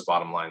business's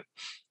bottom line.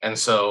 And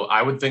so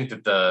I would think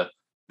that the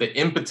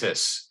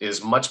impetus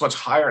is much, much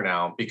higher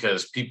now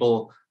because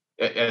people,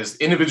 as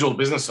individual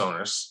business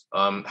owners,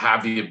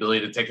 have the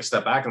ability to take a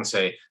step back and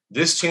say,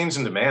 this change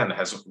in demand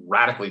has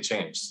radically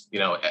changed,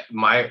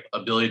 my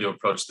ability to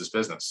approach this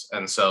business.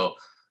 And so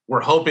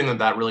we're hoping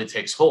that really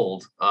takes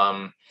hold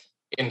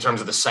in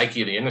terms of the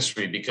psyche of the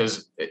industry,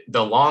 because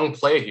the long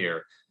play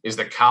here is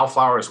that Cal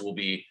Flowers will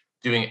be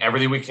doing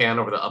everything we can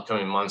over the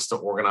upcoming months to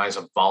organize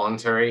a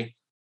voluntary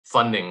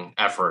funding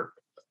effort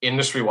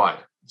industry-wide.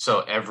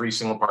 So every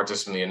single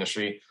participant in the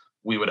industry,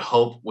 we would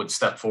hope, would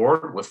step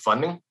forward with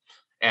funding.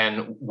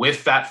 And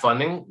with that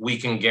funding, we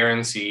can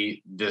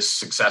guarantee this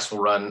successful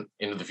run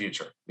into the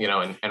future,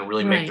 and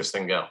really make this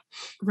thing go.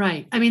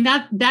 Right. I mean,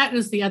 that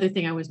is the other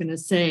thing I was going to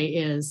say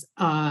is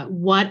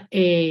what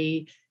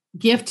a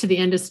gift to the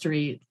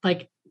industry,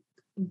 like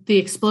the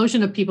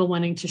explosion of people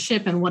wanting to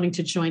ship and wanting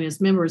to join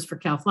as members for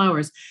Cal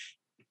Flowers,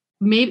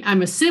 maybe,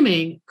 I'm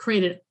assuming,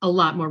 created a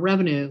lot more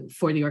revenue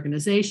for the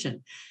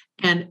organization.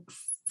 And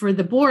for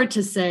the board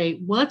to say,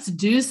 well, let's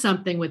do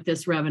something with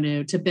this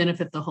revenue to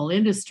benefit the whole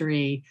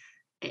industry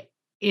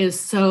is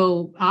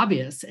so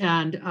obvious.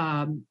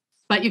 And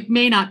but you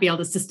may not be able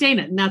to sustain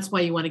it. And that's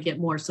why you want to get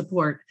more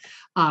support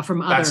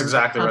from other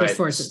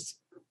sources.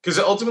 Because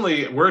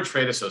ultimately, we're a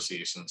trade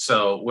association.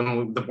 So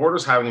when the board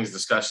was having these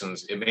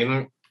discussions,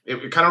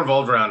 it kind of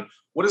revolved around,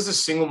 what is the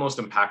single most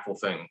impactful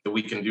thing that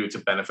we can do to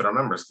benefit our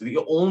members? The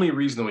only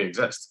reason we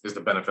exist is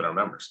to benefit our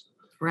members.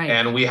 Right.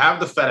 And we have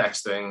the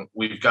FedEx thing.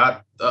 We've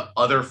got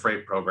other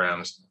freight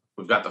programs.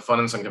 We've got the Fun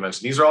and Sun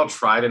Convention. These are all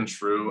tried and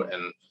true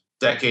and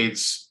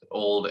decades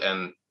old,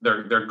 and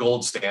they're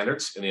gold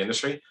standards in the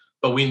industry.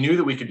 But we knew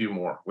that we could do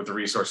more with the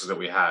resources that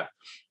we had.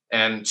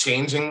 And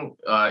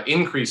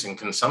increasing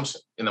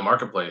consumption in the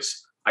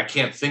marketplace, I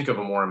can't think of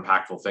a more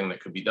impactful thing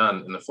that could be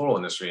done in the floral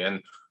industry.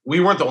 And we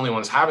weren't the only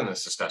ones having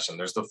this discussion.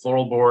 There's the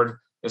Floral Board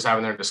is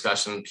having their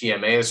discussion.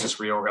 PMA has just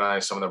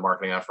reorganized some of their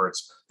marketing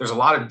efforts. There's a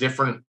lot of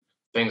different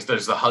things.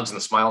 There's the Hugs and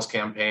the Smiles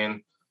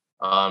campaign.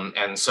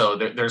 And so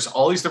there's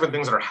all these different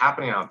things that are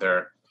happening out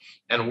there.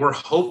 And we're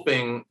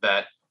hoping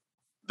that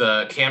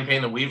the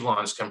campaign that we've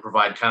launched can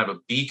provide kind of a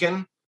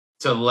beacon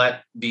to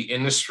let the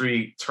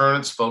industry turn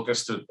its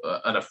focus to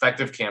an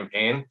effective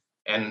campaign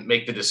and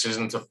make the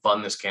decision to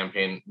fund this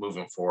campaign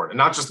moving forward. And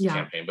not just the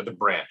campaign, but the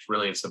brand.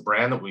 Really, it's the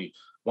brand that we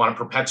want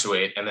to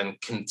perpetuate and then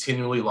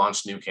continually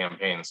launch new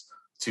campaigns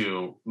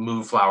to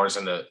move flowers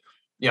into,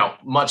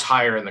 much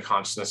higher in the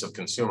consciousness of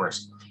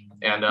consumers.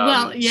 And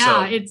it's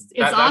awesome.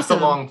 That's the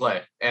long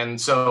play. And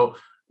so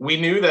we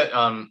knew that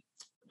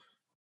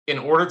in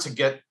order to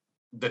get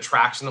the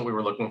traction that we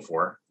were looking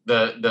for,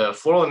 the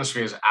floral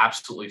industry is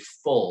absolutely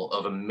full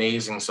of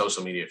amazing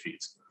social media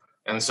feeds.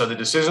 And so the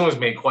decision was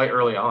made quite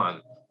early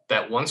on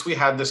that once we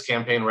had this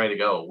campaign ready to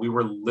go, we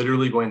were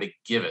literally going to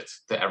give it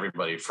to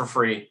everybody for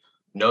free,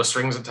 no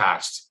strings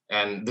attached.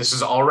 And this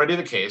is already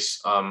the case.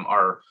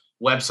 Our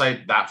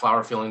website,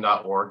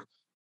 thatflowerfeeling.org,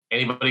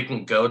 anybody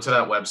can go to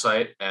that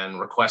website and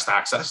request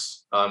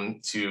access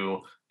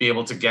to be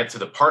able to get to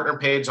the partner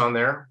page on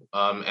there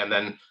and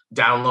then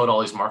download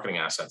all these marketing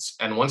assets.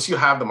 And once you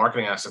have the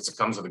marketing assets, it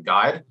comes with a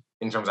guide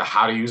in terms of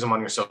how to use them on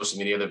your social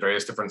media, the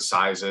various different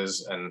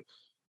sizes and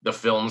the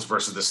films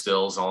versus the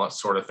stills and all that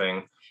sort of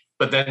thing.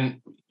 But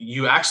then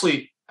you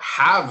actually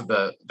have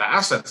the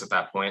assets at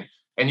that point,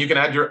 and you can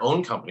add your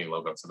own company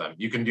logo to them.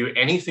 You can do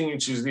anything you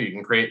choose to do. You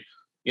can create,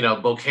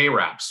 bouquet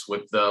wraps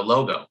with the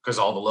logo, because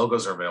all the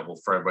logos are available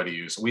for everybody to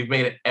use. We've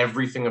made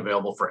everything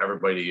available for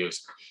everybody to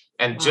use.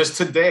 And just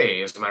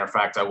today, as a matter of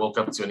fact, I woke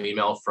up to an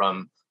email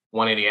from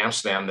 180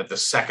 Amsterdam that the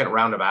second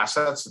round of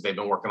assets that they've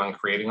been working on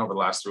creating over the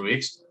last 3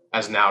 weeks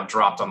has now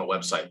dropped on the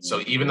website.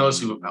 So even those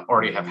who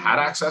already have had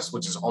access,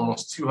 which is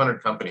almost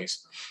 200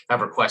 companies,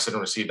 have requested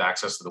and received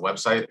access to the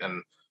website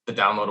and the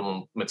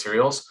downloadable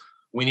materials.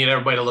 We need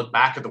everybody to look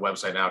back at the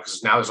website now,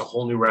 because now there's a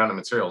whole new round of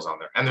materials on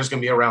there. And there's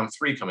going to be a round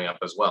 3 coming up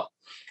as well.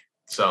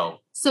 So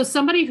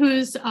somebody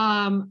who's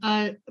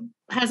has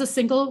a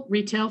single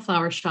retail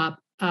flower shop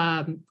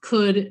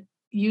could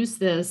use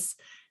this,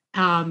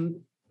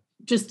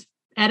 just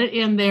edit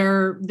in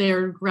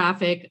their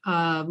graphic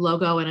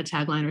logo and a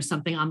tagline or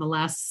something on the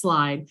last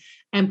slide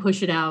and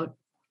push it out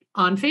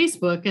on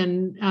Facebook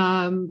and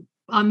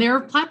on their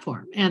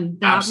platform.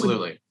 And that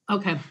absolutely.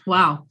 Okay.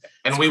 Wow.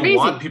 And we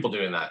want people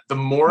doing that. The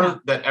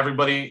more that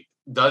everybody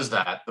does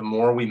that, the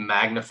more we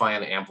magnify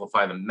and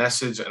amplify the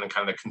message and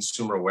kind of the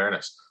consumer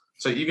awareness.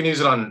 So you can use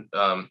it on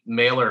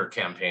mailer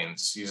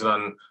campaigns, use it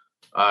on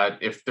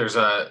if there's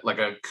a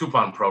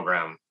coupon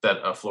program that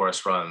a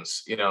florist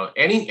runs,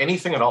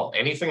 anything at all,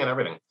 anything and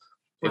everything. Wow.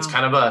 It's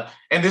kind of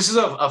and this is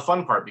a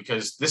fun part,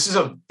 because this is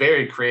a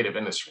very creative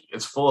industry.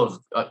 It's full of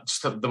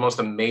just the most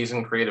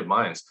amazing creative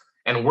minds.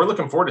 And we're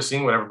looking forward to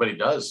seeing what everybody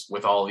does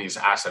with all these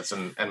assets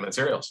and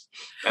materials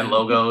and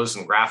logos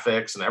and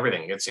graphics and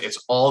everything.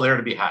 It's all there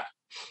to be had.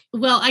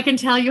 Well, I can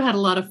tell you had a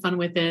lot of fun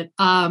with it.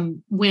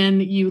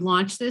 When you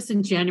launched this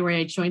in January,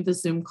 I joined the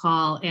Zoom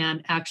call,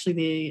 and actually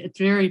the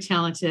very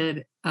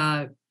talented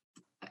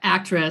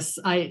actress,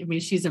 I mean,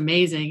 she's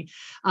amazing,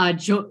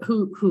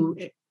 who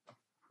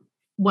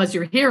was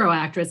your hero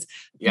actress,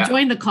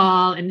 joined the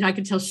call, and I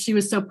could tell she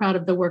was so proud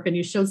of the work. And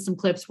you showed some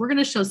clips. We're going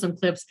to show some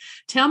clips.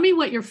 Tell me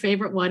what your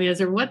favorite one is,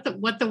 or what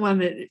the one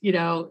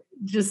that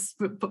just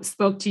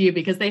spoke to you,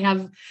 because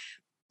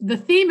the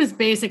theme is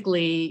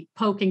basically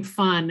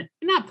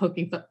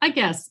I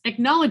guess,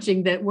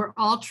 acknowledging that we're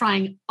all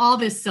trying all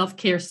this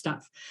self-care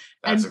stuff.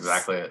 That's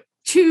exactly it.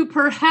 To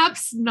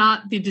perhaps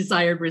not the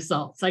desired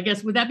results, I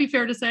guess. Would that be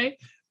fair to say?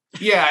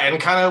 Yeah, and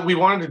kind of we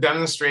wanted to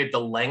demonstrate the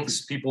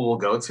lengths people will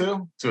go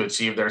to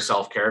achieve their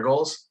self-care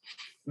goals.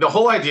 The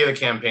whole idea of the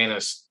campaign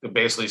is to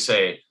basically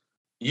say,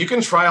 you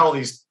can try all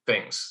these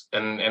things,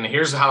 and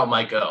here's how it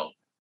might go.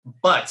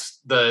 But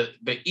the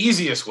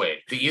easiest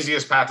way, the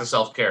easiest path to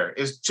self-care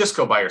is just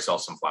go buy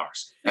yourself some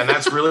flowers. And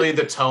that's really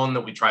the tone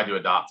that we tried to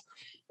adopt.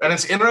 And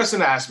it's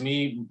interesting to ask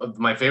me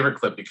my favorite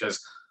clip,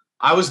 because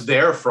I was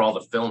there for all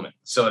the filming.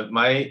 So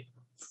my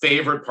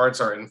favorite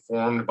parts are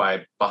informed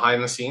by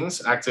behind the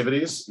scenes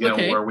activities,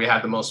 where we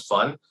had the most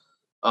fun.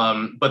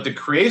 But the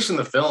creation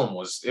of the film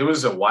was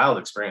a wild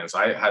experience.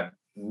 I had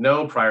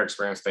no prior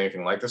experience with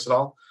anything like this at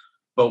all,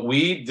 but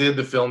we did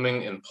the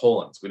filming in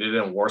Poland. We did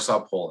it in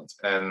Warsaw, Poland.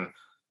 And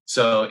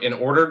so in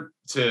order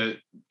to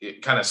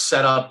kind of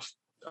set up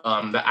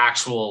the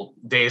actual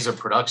days of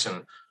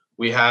production,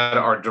 we had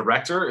our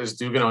director is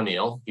Dugan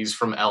O'Neill. He's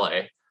from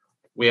LA.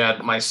 We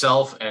had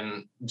myself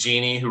and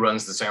Jeannie, who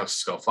runs the San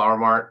Francisco Flower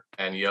Mart,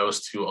 and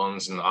Yost, who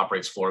owns and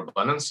operates Flora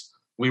Abundance.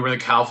 We were the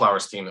Cal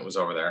Flowers team that was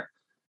over there.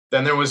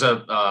 Then there was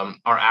our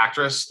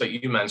actress that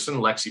you mentioned,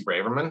 Lexi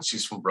Braverman.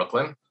 She's from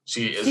Brooklyn.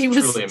 She is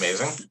truly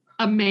amazing.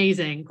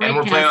 Amazing. Great and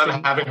we're casting. planning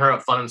on having her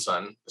at Fun and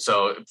Sun.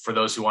 So for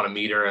those who want to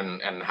meet her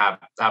and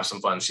have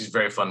some fun, she's a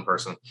very fun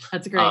person.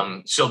 That's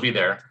great. She'll be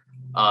there.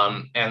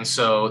 And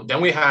so then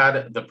we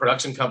had the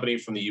production company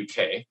from the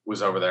UK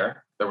was over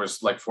there. There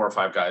was like 4 or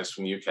 5 guys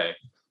from the UK.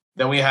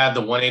 Then we had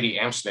the 180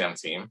 Amsterdam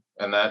team.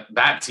 And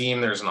that team,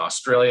 there's an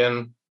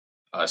Australian,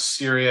 a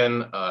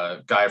Syrian, a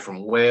guy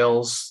from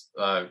Wales,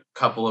 a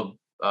couple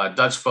of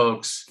Dutch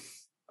folks,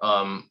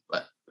 an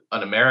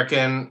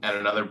American, and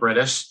another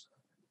British.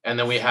 And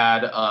then we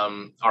had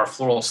our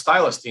floral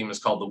stylist team is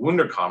called the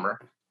Wunderkammer,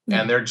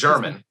 and they're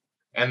German.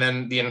 And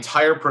then the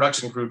entire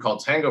production crew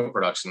called Tango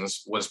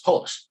Productions was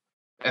Polish.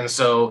 And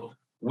so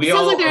we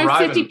all like there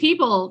arrived. Are 50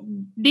 people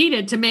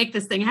needed to make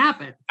this thing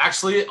happen.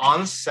 Actually,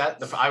 on set,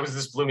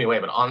 this blew me away,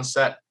 but on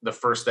set the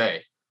first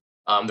day,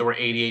 there were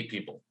 88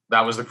 people.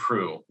 That was the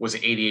crew, was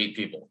 88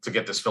 people to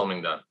get this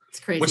filming done.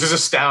 It's crazy. Which is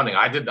astounding.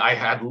 I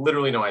had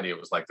literally no idea it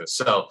was like this.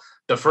 So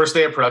the first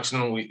day of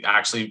production, we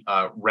actually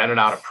rented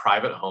out a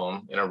private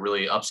home in a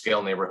really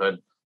upscale neighborhood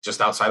just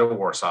outside of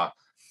Warsaw.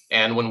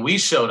 And when we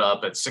showed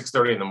up at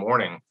 6:30 in the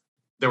morning,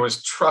 there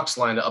was trucks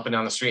lined up and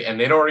down the street, and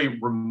they'd already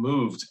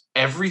removed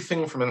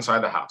everything from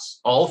inside the house,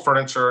 all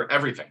furniture,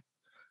 everything,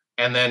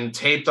 and then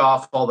taped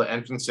off all the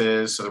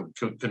entrances so there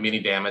could be any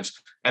damage,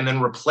 and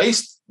then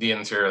replaced the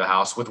interior of the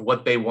house with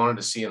what they wanted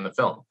to see in the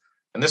film.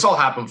 And this all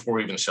happened before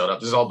we even showed up.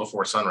 This is all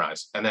before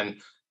sunrise. And then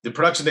the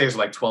production days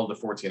were like 12 to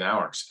 14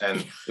 hours.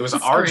 And it was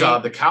our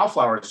job, the Cal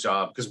Flowers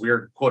job, because we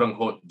were quote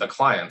unquote the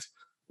client.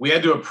 We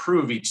had to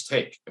approve each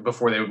take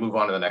before they would move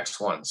on to the next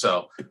one.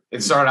 So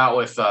it started out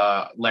with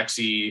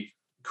Lexi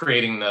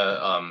creating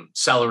the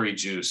celery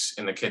juice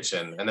in the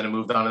kitchen. And then it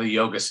moved on to the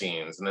yoga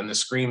scenes and then the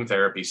scream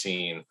therapy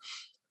scene.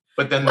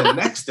 But then the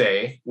next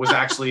day was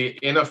actually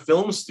in a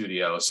film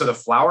studio. So the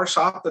flower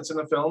shop that's in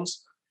the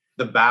films,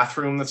 the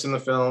bathroom that's in the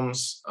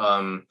films,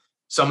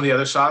 some of the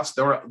other shots,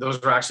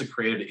 those were actually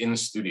created in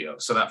studio.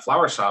 So that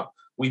flower shop,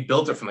 we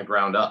built it from the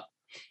ground up.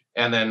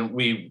 And then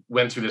we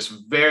went through this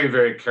very,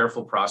 very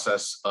careful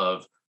process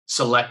of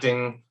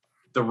selecting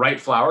the right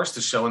flowers to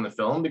show in the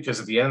film,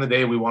 because at the end of the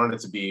day, we wanted it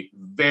to be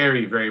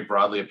very, very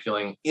broadly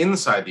appealing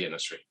inside the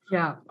industry.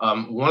 Yeah.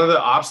 One of the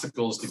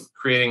obstacles to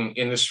creating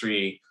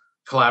industry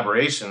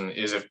collaboration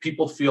is if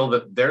people feel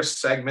that their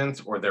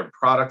segment or their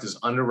product is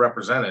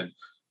underrepresented,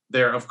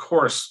 they're of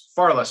course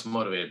far less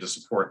motivated to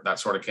support that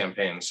sort of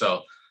campaign.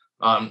 So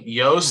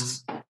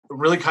Yost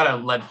really kind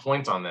of led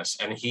point on this,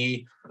 and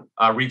he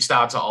reached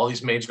out to all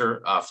these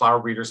major flower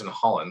breeders in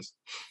Holland,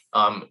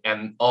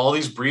 and all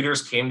these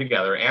breeders came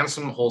together and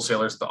some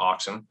wholesalers at the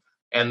auction,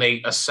 and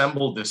they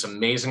assembled this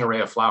amazing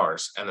array of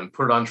flowers and then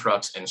put it on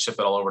trucks and shipped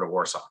it all over to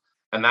Warsaw.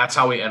 And that's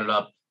how we ended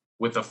up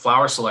with the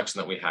flower selection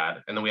that we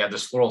had. And then we had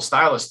this floral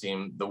stylist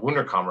team, the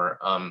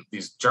Wunderkammer,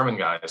 these German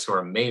guys who are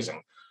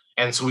amazing.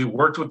 And so we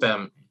worked with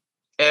them.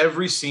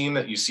 Every scene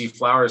that you see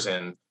flowers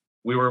in,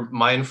 we were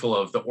mindful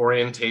of the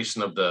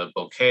orientation of the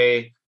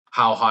bouquet,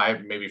 how high,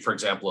 maybe, for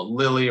example, a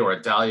lily or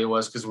a dahlia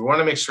was, because we wanted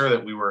to make sure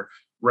that we were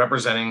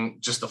representing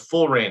just the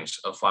full range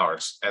of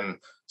flowers. And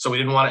so we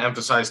didn't want to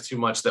emphasize too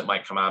much that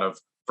might come out of,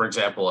 for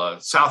example,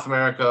 South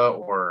America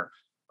or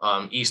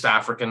East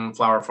African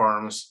flower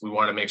farms. We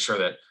wanted to make sure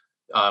that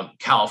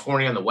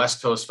California and the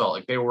West Coast felt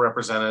like they were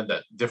represented,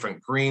 that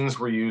different greens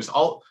were used.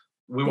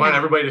 We wanted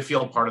everybody to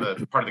feel part of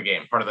the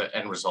game, part of the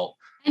end result.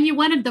 And you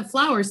wanted the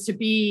flowers to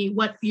be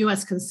what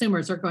U.S.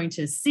 consumers are going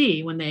to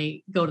see when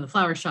they go to the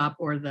flower shop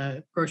or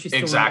the grocery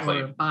store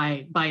or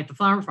buy at the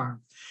flower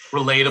farm.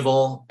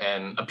 relatable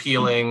and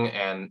appealing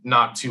and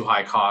not too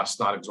high cost,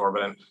 not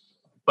exorbitant.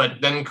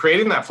 But then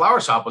creating that flower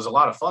shop was a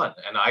lot of fun.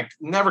 And I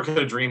never could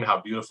have dreamed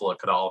how beautiful it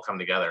could all come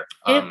together.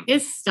 It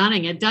is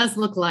stunning. It does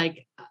look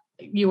like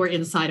you were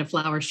inside a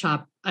flower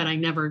shop, and I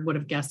never would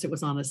have guessed it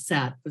was on a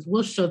set, but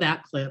we'll show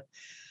that clip.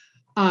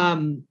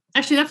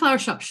 Actually, that flower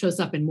shop shows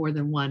up in more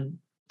than one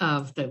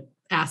of the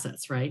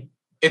assets, right?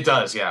 It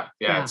does. Yeah.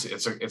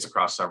 It's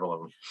across several of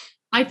them.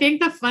 I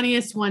think the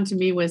funniest one to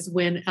me was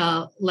when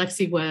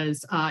Lexi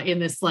was in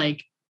this,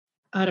 like,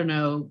 I don't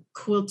know,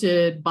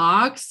 quilted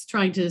box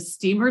trying to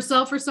steam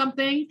herself or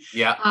something.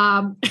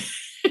 Yeah.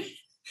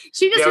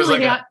 She just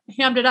really like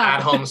hammed it up.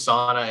 At-home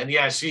sauna.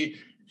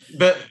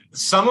 And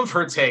some of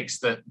her takes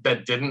that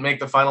didn't make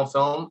the final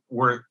film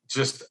were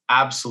just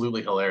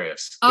absolutely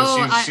hilarious.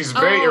 She's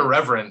very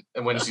irreverent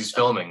when she's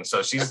filming.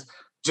 So she's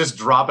just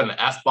dropping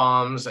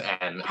F-bombs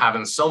and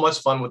having so much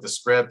fun with the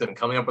script and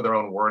coming up with her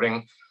own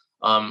wording.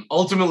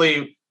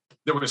 Ultimately,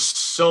 there was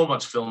so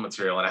much film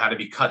material and it had to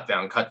be cut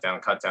down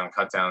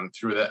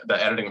through the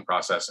editing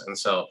process. And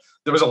so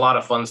there was a lot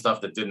of fun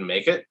stuff that didn't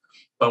make it,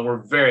 but we're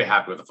very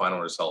happy with the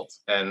final result.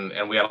 And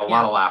we had a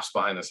lot of laughs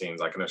behind the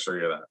scenes. I can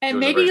assure you that. And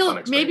maybe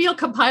you'll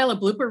compile a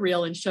blooper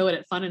reel and show it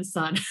at Fun and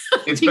Sun.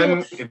 It's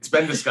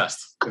been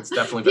discussed. It's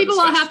definitely been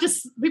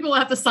discussed. People will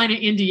have to sign an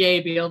NDA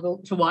to be able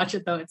to watch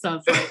it, though, it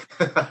sounds like.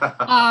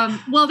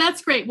 Well,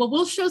 that's great. Well,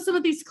 we'll show some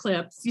of these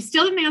clips. You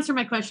still didn't answer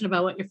my question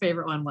about what your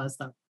favorite one was,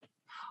 though.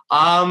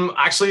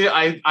 Actually,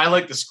 I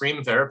like the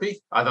scream therapy.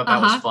 I thought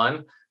that was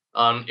fun.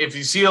 If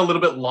you see a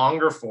little bit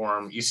longer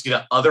form, you see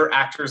the other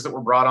actors that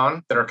were brought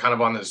on that are kind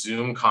of on the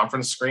Zoom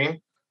conference screen.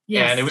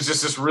 Yes. And it was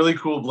just this really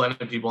cool blend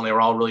of people, and they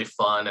were all really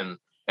fun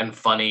and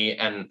funny.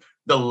 And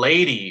the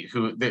lady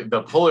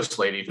the Polish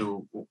lady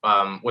who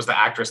was the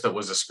actress that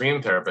was a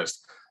scream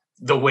therapist,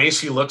 the way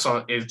she looks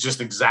on is just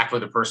exactly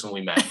the person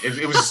we met.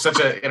 It was such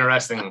an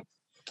interesting.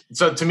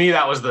 So to me,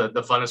 that was the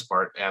funnest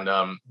part. And,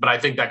 but I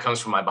think that comes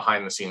from my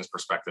behind the scenes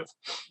perspective,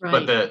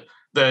 right. But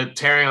the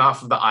tearing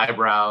off of the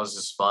eyebrows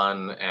is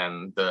fun,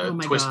 and the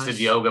twisted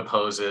yoga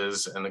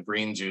poses and the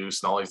green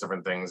juice and all these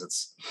different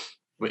things.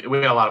 We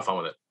had a lot of fun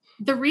with it.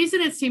 The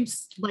reason it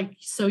seems like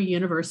so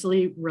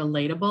universally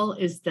relatable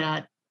is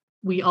that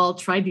we all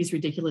tried these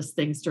ridiculous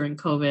things during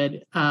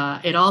COVID.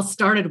 It all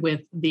started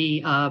with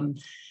the,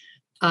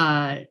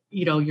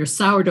 your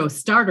sourdough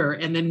starter,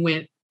 and then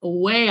went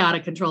way out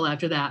of control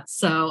after that.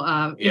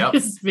 So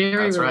it's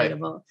very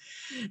relatable.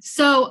 Right.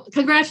 So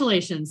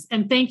congratulations.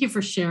 And thank you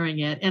for sharing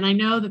it. And I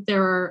know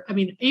that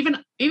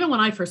even when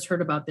I first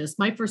heard about this,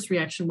 my first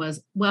reaction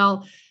was,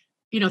 well,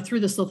 through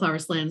the Slow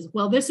Flowers lens,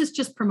 well, this is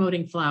just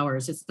promoting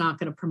flowers. It's not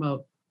going to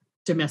promote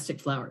domestic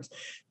flowers.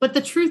 But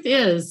the truth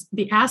is,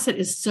 the asset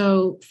is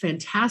so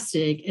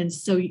fantastic and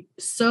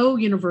so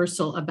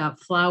universal about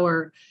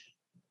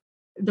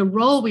the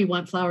role we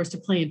want flowers to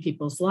play in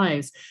people's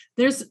lives.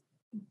 There's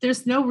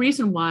no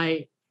reason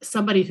why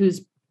somebody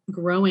who's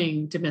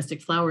growing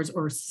domestic flowers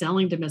or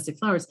selling domestic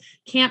flowers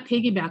can't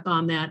piggyback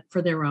on that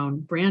for their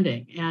own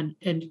branding and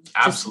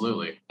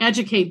absolutely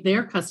educate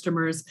their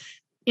customers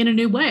in a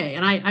new way.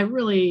 And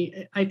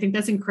I think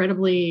that's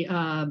incredibly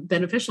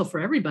beneficial for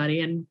everybody,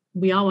 and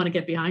we all want to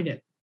get behind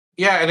it.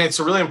 Yeah. And it's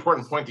a really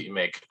important point that you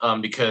make,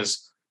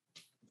 because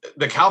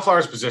the Cal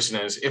Flowers position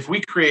is, if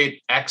we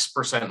create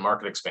X%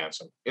 market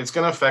expansion, it's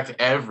going to affect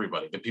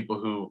everybody. The people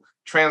who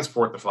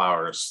transport the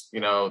flowers,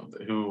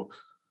 who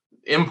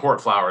import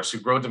flowers, who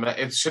grow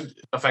it should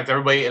affect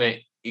everybody in an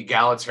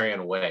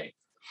egalitarian way.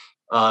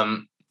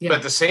 But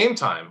at the same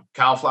time,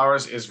 Cal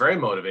Flowers is very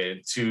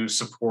motivated to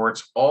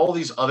support all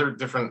these other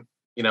different,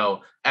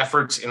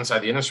 efforts inside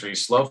the industry.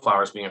 Slow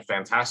Flowers being a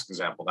fantastic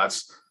example.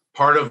 That's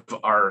part of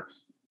our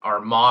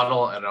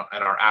model and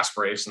our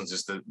aspirations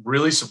is to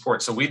really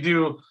support. So we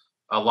do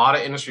a lot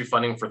of industry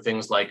funding for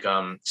things like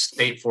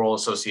State Floral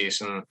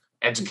Association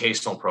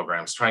educational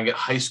programs, try and get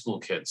high school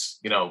kids,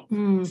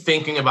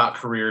 thinking about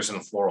careers in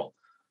floral.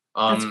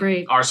 That's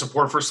great. Our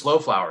support for Slow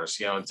Flowers,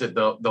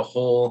 the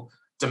whole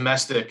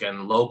domestic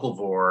and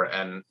localvore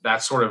and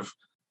that sort of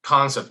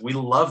concept. We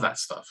love that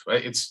stuff.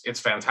 Right? It's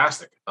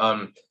fantastic.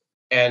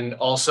 And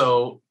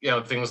also,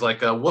 things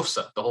like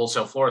WFSA, the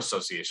Wholesale Florist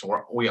Association,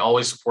 where we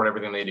always support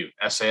everything they do.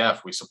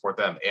 SAF, we support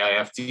them.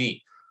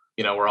 AIFD,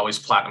 we're always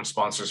platinum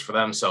sponsors for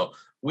them. So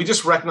we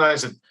just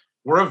recognize that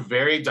we're a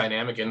very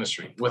dynamic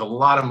industry with a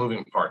lot of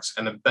moving parts.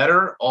 And the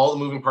better all the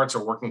moving parts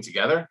are working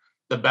together,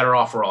 the better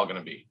off we're all going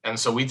to be. And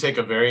so we take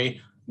a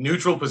very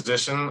neutral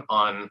position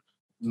on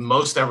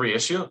most every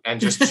issue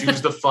and just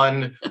choose to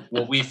fund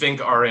what we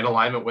think are in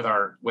alignment with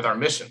our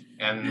mission.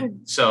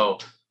 And so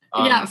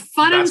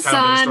Fun and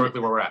Sun, historically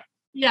where we're at.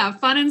 Yeah,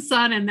 Fun and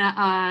Sun, and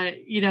that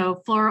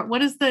floral.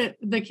 What is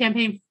the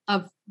campaign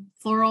of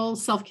floral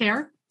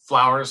self-care?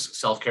 Flowers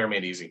self-care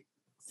made easy.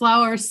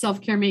 Flowers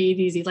self-care made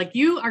easy. Like,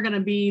 you are going to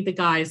be the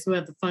guys who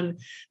have the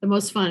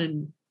most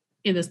fun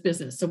in this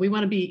business. So we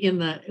want to be in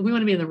the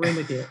room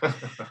with you.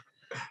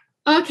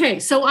 Okay,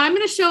 so I'm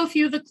going to show a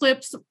few of the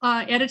clips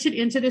edited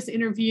into this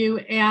interview,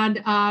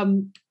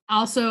 and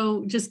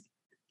also just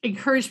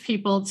encourage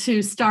people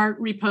to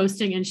start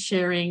reposting and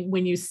sharing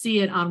when you see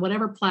it on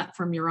whatever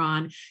platform you're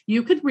on.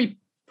 You could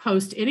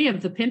repost any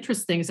of the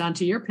Pinterest things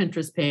onto your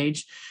Pinterest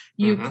page.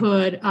 You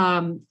could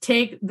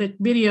take the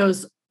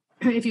videos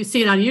if you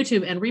see it on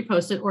YouTube and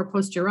repost it or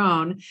post your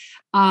own.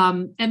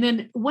 And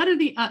then what are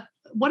the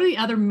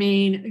other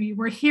main,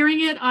 we're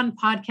hearing it on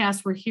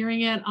podcasts, we're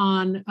hearing it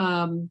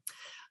on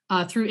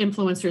through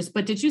influencers,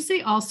 but did you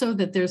say also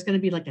that there's going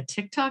to be like a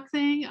TikTok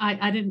thing?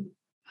 I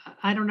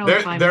don't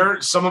know.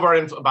 Some of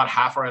about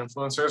half our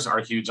influencers are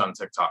huge on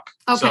TikTok.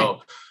 Okay.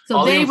 So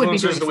all the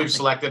influencers that we've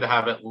selected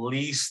have at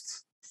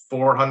least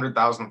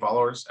 400,000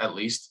 followers, at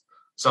least.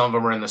 Some of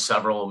them are in the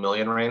several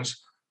million range.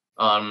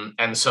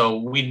 And so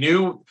we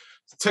knew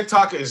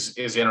TikTok is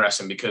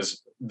interesting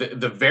because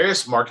the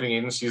various marketing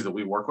agencies that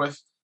we work with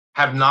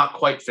have not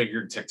quite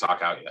figured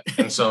TikTok out yet.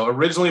 And so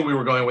originally we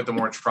were going with the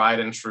more tried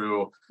and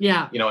true,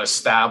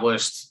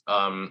 established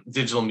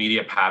digital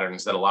media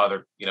patterns that a lot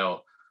of their,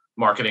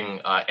 marketing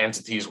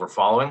entities were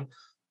following.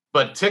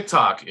 But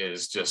TikTok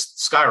is just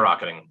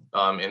skyrocketing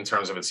in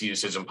terms of its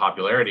usage and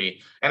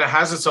popularity, and it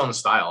has its own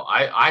style.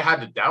 I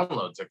had to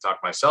download TikTok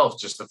myself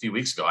just a few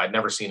weeks ago. I'd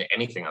never seen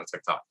anything on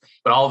TikTok,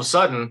 but all of a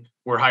sudden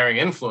we're hiring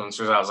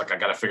influencers. I was like, I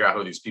got to figure out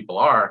who these people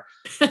are.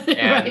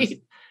 And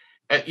right.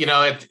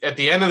 at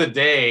the end of the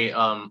day,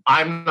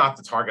 I'm not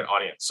the target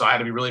audience, so I had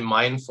to be really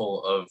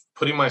mindful of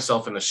putting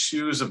myself in the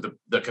shoes of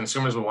the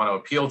consumers we want to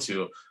appeal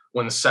to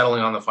when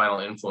settling on the final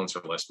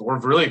influencer list. But we're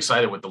really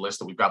excited with the list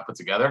that we've got put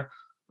together.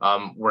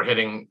 We're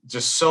hitting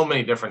just so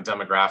many different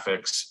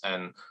demographics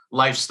and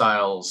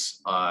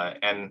lifestyles,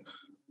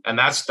 and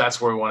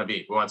that's where we want to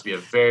be. We want it to be a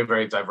very,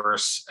 very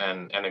diverse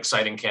and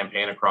exciting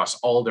campaign across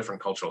all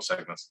different cultural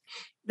segments.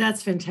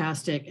 That's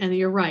fantastic, and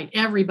you're right.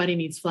 Everybody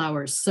needs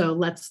flowers, so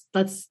let's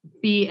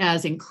be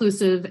as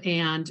inclusive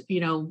and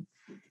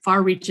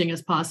far-reaching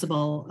as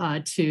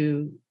possible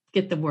to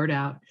get the word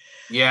out.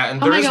 Yeah,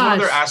 and there is one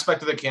other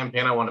aspect of the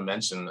campaign I want to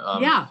mention.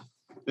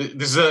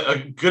 This is a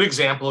good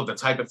example of the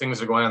type of things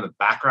that are going on in the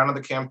background of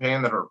the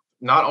campaign that are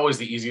not always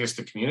the easiest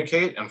to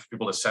communicate and for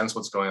people to sense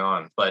what's going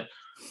on. But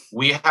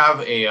we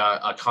have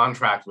a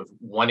contract with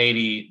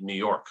 180 New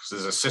York. So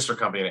there's a sister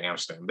company in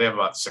Amsterdam. They have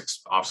about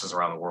 6 offices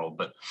around the world,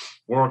 but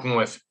we're working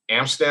with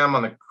Amsterdam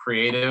on the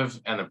creative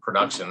and the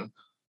production,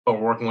 but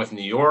we're working with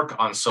New York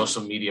on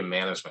social media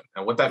management.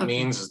 And what that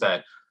means is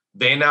that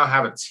they now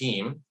have a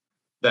team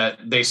that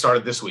they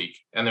started this week,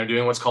 and they're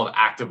doing what's called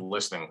active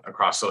listening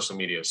across social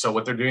media. So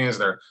what they're doing is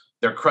they're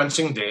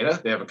crunching data.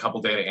 They have a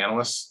couple data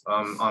analysts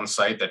on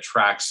site that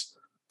tracks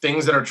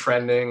things that are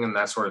trending and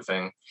that sort of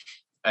thing.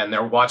 And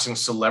they're watching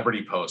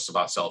celebrity posts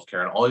about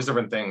self-care and all these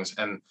different things.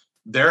 And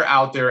they're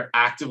out there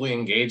actively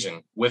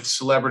engaging with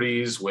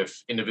celebrities, with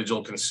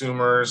individual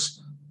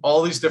consumers,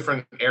 all these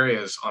different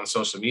areas on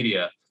social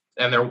media.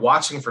 And they're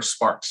watching for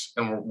sparks,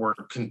 and we're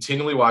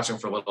continually watching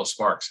for little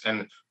sparks.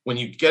 And when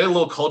you get a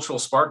little cultural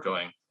spark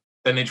going,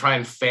 then they try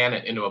and fan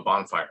it into a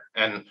bonfire.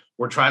 And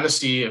we're trying to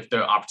see if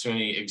the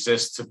opportunity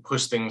exists to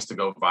push things to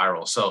go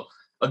viral. So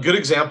a good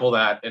example of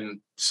that, and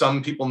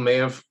some people may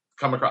have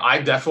come across, I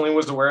definitely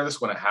was aware of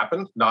this when it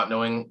happened, not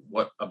knowing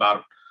what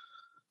the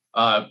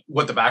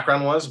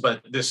background was.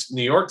 But this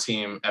New York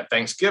team at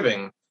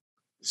Thanksgiving,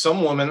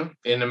 some woman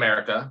in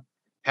America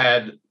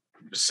had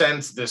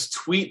sent this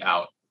tweet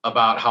out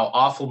about how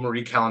awful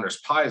Marie Callender's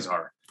pies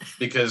are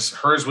because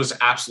hers was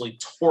absolutely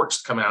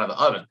torched coming out of the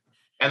oven.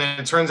 And then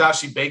it turns out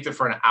she baked it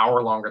for an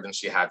hour longer than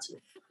she had to.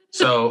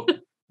 So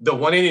the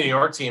 180 New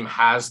York team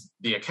has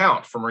the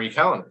account for Marie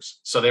Callender's.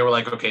 So they were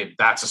like, okay,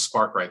 that's a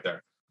spark right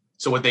there.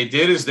 So what they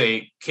did is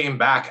they came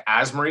back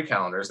as Marie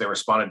Callender's. They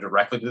responded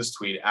directly to this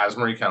tweet as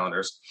Marie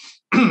Callender's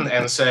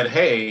and said,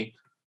 hey,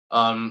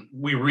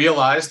 we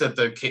realized that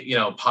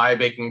the pie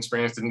baking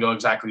experience didn't go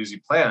exactly as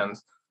you planned,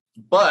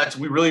 but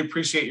we really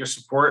appreciate your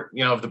support,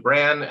 of the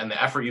brand and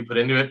the effort you put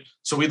into it.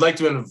 So we'd like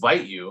to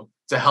invite you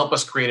to help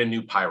us create a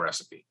new pie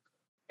recipe.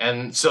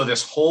 And so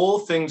this whole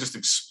thing just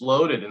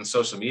exploded in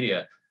social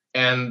media.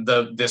 And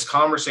this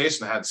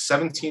conversation had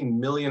 17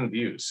 million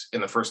views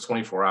in the first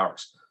 24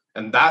 hours.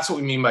 And that's what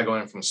we mean by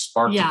going from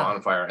spark to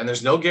bonfire. And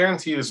there's no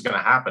guarantee it's going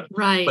to happen.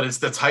 Right. But it's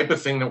the type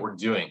of thing that we're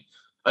doing.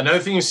 Another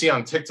thing you see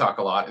on TikTok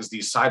a lot is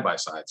these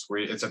side-by-sides,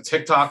 where it's a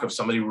TikTok of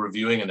somebody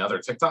reviewing another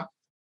TikTok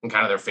and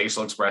kind of their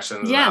facial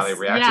expressions and how they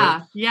react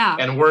to it. Yeah.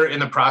 And we're in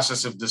the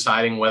process of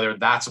deciding whether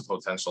that's a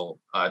potential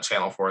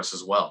channel for us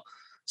as well.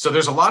 So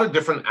there's a lot of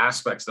different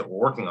aspects that we're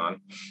working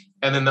on.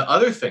 And then the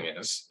other thing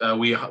is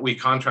we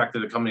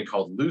contracted a company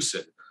called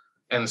Lucid.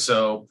 And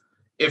so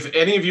if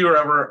any of you are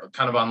ever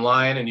kind of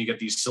online and you get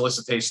these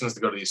solicitations to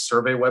go to these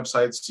survey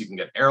websites, you can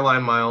get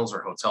airline miles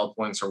or hotel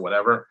points or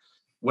whatever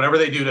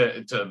they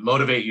do to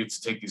motivate you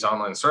to take these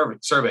online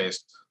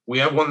surveys. We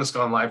have one that's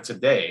gone live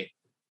today.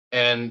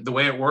 And the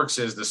way it works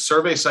is the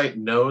survey site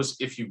knows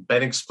if you've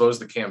been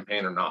exposed to the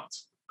campaign or not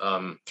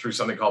through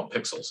something called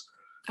pixels.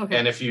 Okay.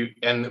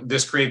 And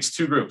this creates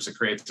 2 groups. It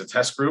creates a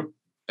test group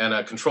and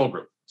a control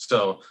group.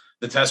 So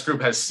the test group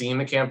has seen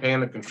the campaign,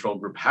 the control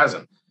group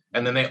hasn't.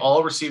 And then they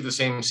all receive the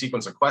same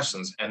sequence of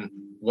questions. And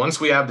once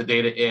we have the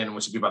data in,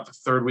 which will be about the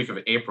 3rd week of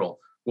April,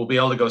 we'll be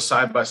able to go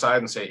side by side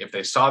and say, if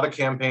they saw the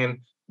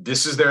campaign,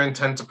 this is their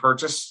intent to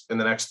purchase in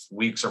the next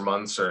weeks or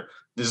months, or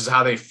this is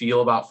how they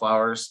feel about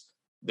flowers.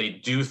 They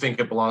do think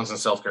it belongs in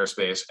self-care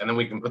space. And then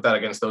we can put that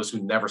against those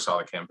who never saw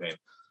the campaign.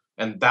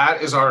 And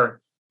that is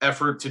our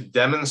effort to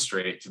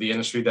demonstrate to the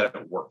industry that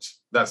it works.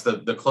 That's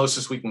the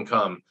closest we can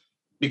come,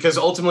 because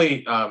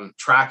ultimately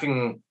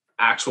tracking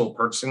actual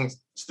purchasing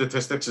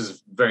statistics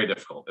is very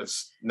difficult.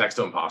 It's next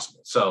to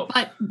impossible. So,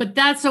 but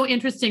that's so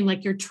interesting.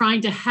 Like, you're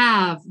trying to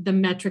have the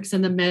metrics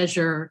and the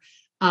measure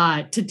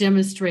to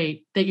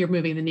demonstrate that you're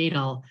moving the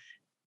needle.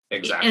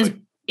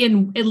 Exactly.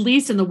 In at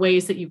least in the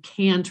ways that you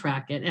can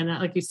track it. And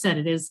like you said,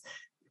 it is,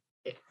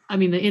 I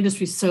mean, the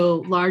industry is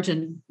so large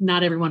and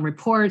not everyone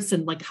reports,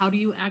 and like, how do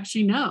you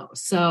actually know?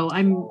 So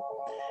I'm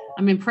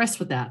impressed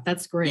with that.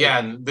 That's great. Yeah.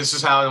 And this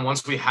is how, and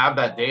once we have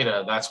that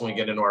data, that's when we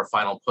get into our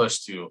final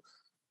push to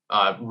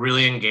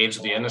really engage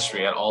with the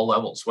industry at all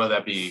levels, whether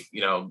that be,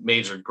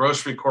 major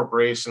grocery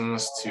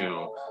corporations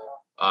to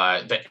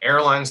the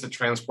airlines that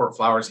transport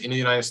flowers in the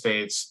United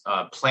States,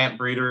 plant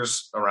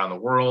breeders around the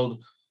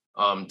world,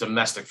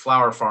 domestic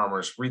flower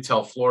farmers,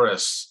 retail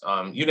florists,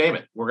 you name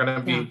it. We're going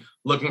to be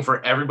looking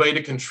for everybody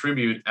to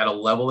contribute at a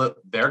level that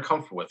they're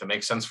comfortable with, that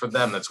makes sense for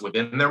them, that's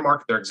within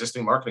their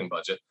existing marketing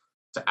budget,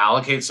 to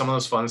allocate some of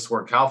those funds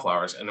toward Cal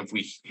Flowers. And if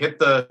we hit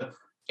the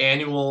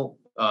annual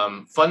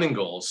funding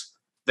goals,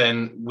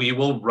 then we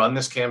will run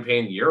this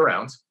campaign year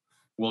round.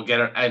 We'll get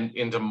it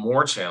into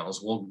more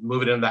channels. We'll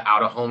move it into the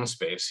out of home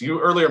space.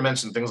 You earlier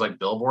mentioned things like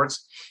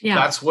billboards. Yeah.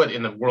 That's what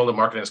in the world of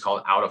marketing is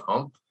called out of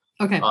home.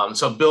 Okay.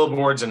 So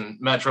billboards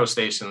and metro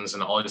stations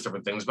and all these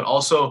different things, but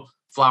also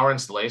flower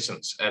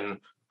installations. And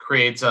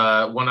create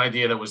one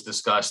idea that was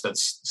discussed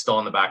that's still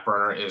on the back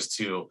burner is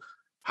to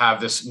have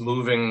this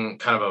moving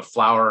kind of a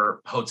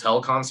flower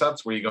hotel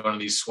concept where you go into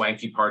these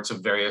swanky parts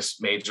of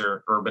various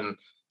major urban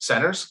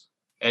centers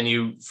and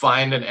you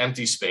find an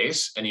empty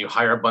space and you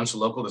hire a bunch of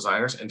local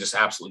designers and just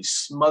absolutely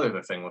smother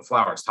the thing with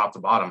flowers top to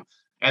bottom,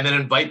 and then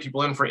invite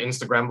people in for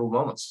Instagrammable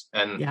moments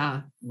and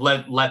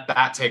let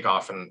that take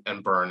off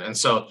and burn. And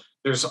so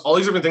there's all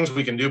these different things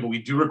we can do, but we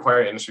do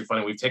require industry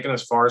funding. We've taken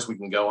as far as we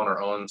can go on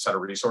our own set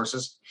of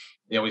resources.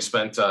 We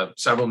spent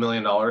several $1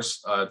 million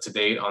to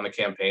date on the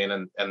campaign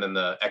and then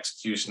the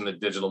execution, the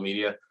digital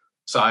media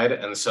side.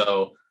 And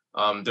so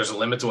there's a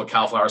limit to what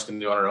Cal Flowers can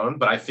do on our own.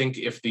 But I think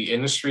if the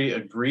industry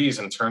agrees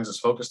and turns its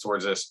focus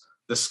towards this,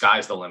 the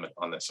sky's the limit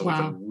on this. So we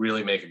can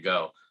really make it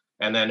go.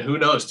 And then who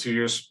knows, 2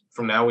 years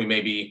from now, we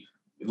may be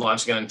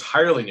launching an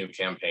entirely new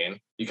campaign.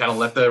 You kind of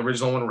let the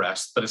original one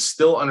rest, but it's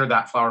still under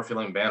that flower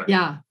feeling banner.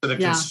 Yeah. So the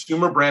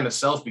consumer brand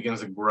itself begins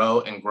to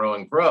grow and grow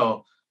and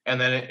grow. And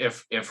then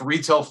if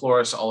retail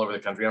florists all over the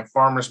country and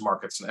farmers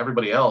markets and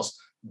everybody else,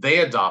 they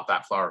adopt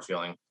that flower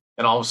feeling,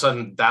 and all of a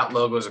sudden that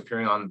logo is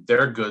appearing on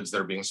their goods that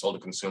are being sold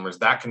to consumers,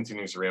 that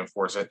continues to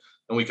reinforce it.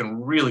 And we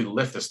can really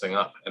lift this thing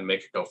up and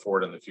make it go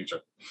forward in the future.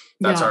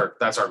 That's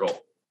our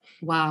goal.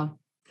 Wow.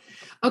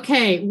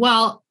 Okay.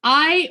 Well,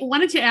 I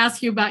wanted to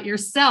ask you about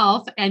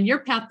yourself and your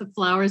path to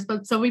flowers.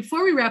 But so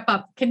before we wrap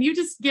up, can you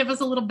just give us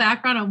a little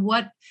background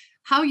on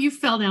how you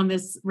fell down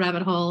this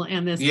rabbit hole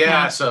and this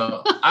path?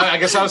 So I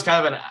guess I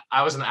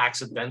was an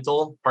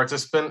accidental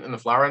participant in the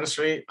flower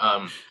industry.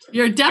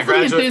 You're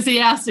definitely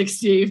enthusiastic,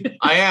 Steve.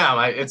 I am.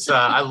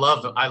 I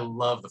love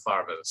the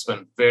flower business. It's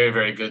been very,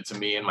 very good to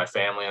me and my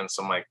family and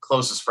some of my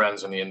closest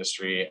friends in the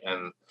industry,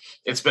 and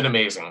it's been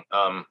amazing.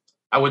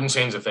 I wouldn't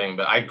change a thing,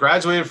 but I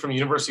graduated from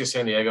University of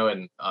San Diego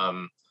in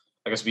I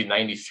guess it'd be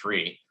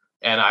 93.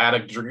 And I had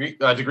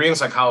a degree in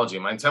psychology.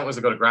 My intent was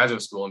to go to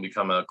graduate school and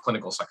become a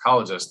clinical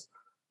psychologist.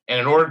 And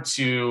in order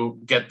to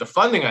get the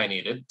funding I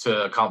needed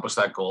to accomplish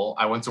that goal,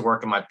 I went to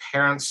work in my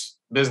parents'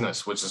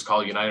 business, which is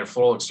called United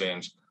Floral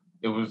Exchange.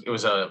 It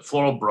was a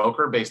floral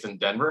broker based in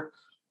Denver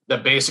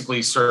that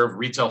basically served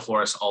retail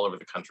florists all over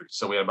the country.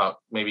 So we had about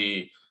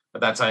maybe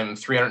at that time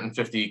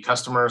 350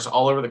 customers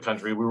all over the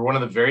country. We were one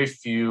of the very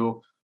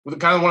few,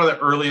 kind of one of the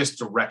earliest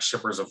direct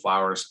shippers of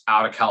flowers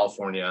out of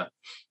California,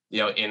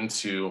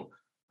 into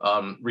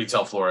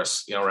retail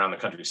florists, around the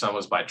country. Some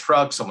was by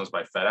truck, some was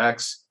by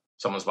FedEx,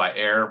 some was by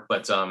air,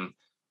 but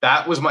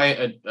that was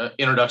my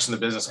introduction to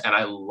business, and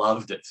I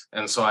loved it.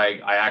 And so I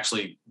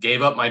actually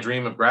gave up my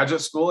dream of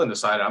graduate school and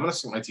decided I'm going to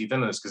sink my teeth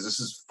into this because this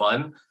is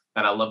fun,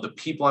 and I love the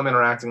people I'm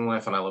interacting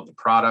with, and I love the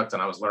product,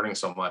 and I was learning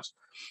so much.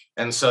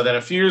 And so then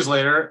a few years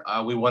later,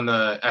 we won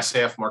the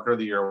SAF Marketer of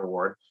the Year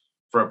award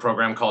for a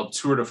program called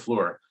Tour de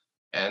Fleur.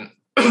 And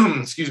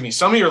excuse me,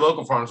 some of your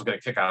local farms will get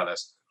a kick out of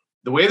this.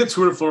 The way the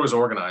Tour de Fleur was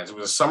organized, it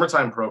was a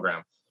summertime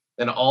program.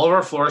 And all of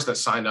our florists that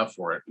signed up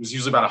for it was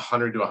usually about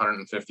 100 to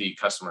 150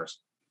 customers.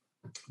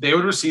 They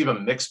would receive a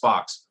mixed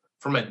box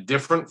from a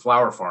different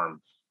flower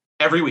farm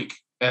every week.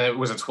 And it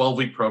was a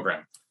 12-week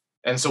program.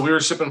 And so we were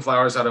shipping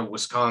flowers out of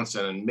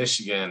Wisconsin and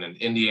Michigan and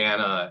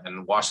Indiana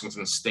and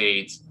Washington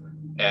State.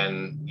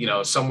 And,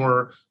 some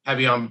were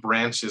heavy on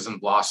branches and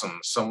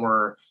blossoms. Some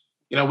were,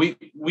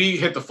 we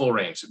hit the full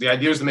range. The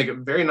idea was to make it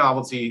very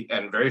novelty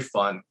and very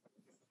fun.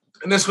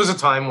 And this was a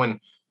time when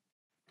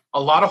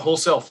a lot of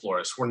wholesale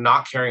florists were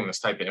not carrying this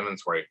type of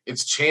inventory.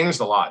 It's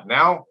changed a lot.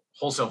 Now,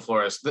 wholesale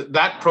florists,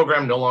 that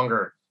program no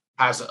longer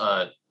has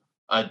a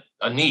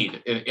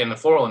need in the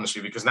floral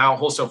industry, because now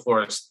wholesale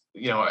florists,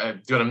 do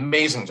an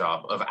amazing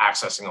job of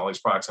accessing all these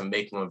products and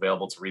making them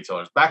available to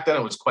retailers. Back then,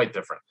 it was quite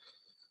different.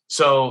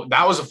 So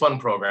that was a fun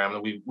program,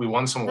 and we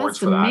won some awards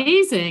for that.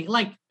 Amazing.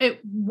 Like,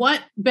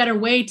 what better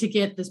way to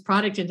get this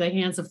product into the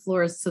hands of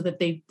florists so that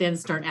they then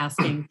start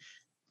asking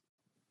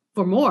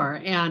for more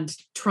and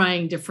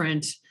trying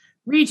different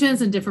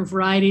regions and different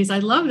varieties. I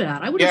love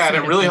that. And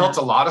it really helped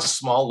a lot of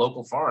small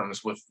local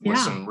farms with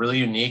some really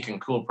unique and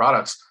cool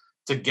products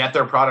to get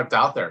their product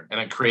out there. And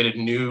it created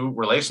new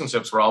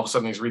relationships where all of a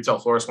sudden these retail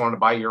florists wanted to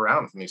buy year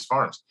round from these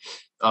farms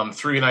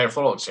through United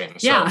Floral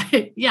Exchange. So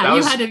you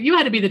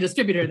had to be the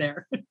distributor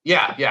there.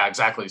 Yeah,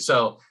 exactly.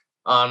 So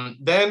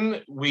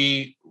then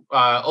we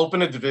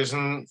opened a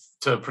division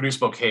to produce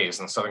bouquets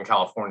in Southern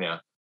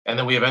California. And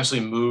then we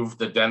eventually moved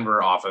the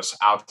Denver office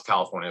out to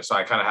California. So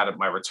I kind of had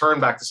my return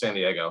back to San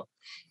Diego.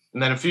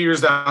 And then a few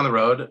years down the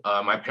road,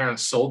 my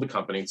parents sold the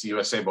company to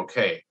USA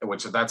Bouquet,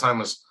 which at that time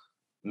was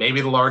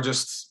maybe the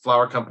largest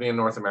flower company in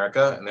North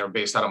America. And they were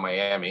based out of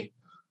Miami.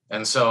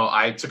 And so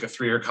I took a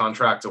 3-year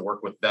contract to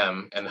work with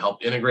them and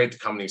help integrate the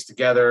companies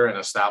together and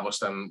establish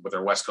them with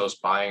their West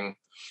Coast buying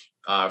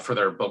for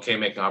their bouquet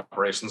making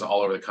operations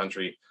all over the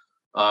country.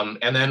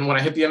 And then when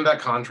I hit the end of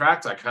that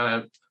contract, I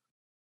kind of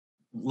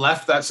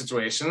left that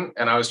situation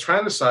and I was trying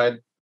to decide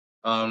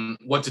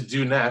what to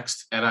do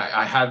next. And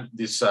I had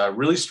this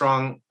really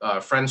strong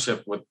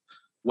friendship with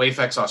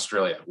Wafex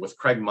Australia, with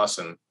Craig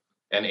Musson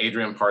and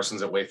Adrian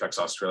Parsons at Wafex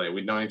Australia.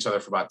 We'd known each other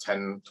for about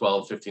 10,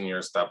 12, 15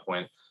 years at that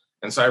point.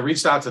 And so I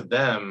reached out to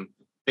them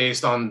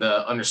based on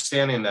the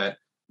understanding that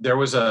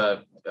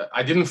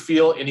I didn't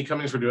feel any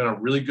companies were doing a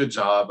really good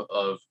job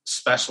of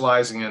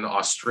specializing in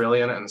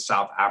Australian and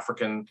South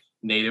African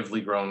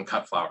natively grown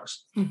cut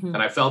flowers. Mm-hmm. And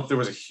I felt there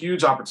was a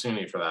huge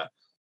opportunity for that.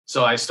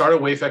 So I started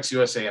Wafex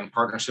USA in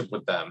partnership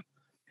with them.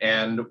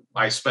 And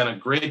I spent a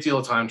great deal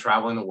of time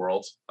traveling the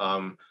world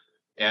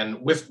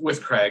and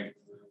with Craig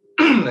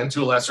and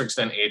to a lesser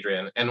extent,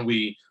 Adrian. And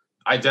we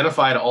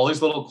identified all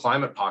these little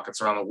climate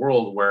pockets around the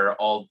world where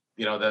all,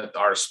 that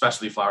our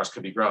specialty flowers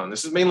could be grown.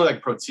 This is mainly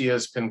like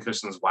proteas,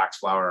 pincushions,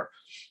 waxflower,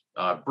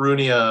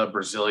 brunia,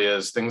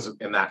 brazilias, things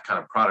in that kind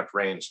of product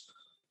range.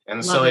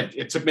 And so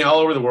it took me all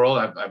over the world.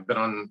 I've been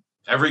on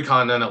every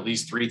continent at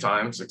least 3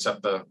 times,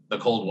 except the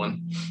cold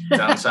one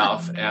down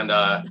south. And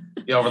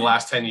over the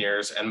last 10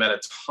 years, and met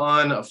a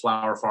ton of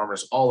flower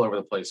farmers all over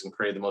the place and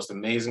created the most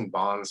amazing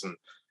bonds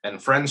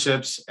and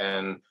friendships.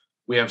 And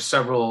we have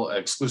several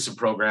exclusive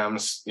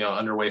programs,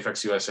 under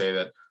Wafex USA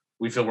that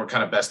we feel we're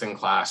kind of best in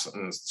class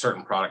in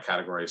certain product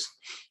categories.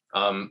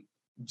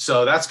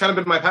 So that's kind of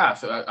been my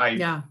path.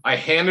 I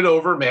handed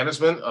over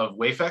management of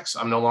Wafex.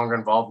 I'm no longer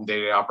involved in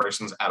day-to-day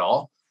operations at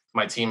all.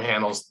 My team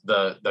handles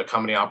the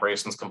company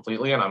operations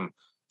completely, and I'm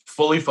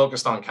fully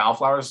focused on Cal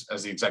Flowers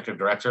as the executive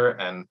director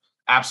and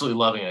absolutely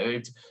loving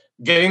it.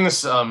 Getting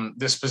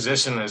this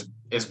position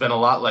has been a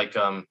lot like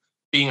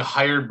being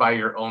hired by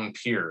your own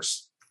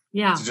peers.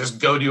 Yeah. To just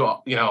go do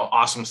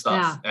awesome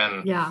stuff.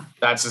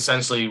 That's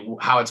essentially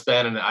how it's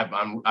been. And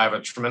I have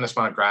a tremendous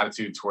amount of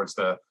gratitude towards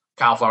the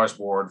Cal Flowers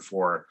board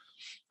for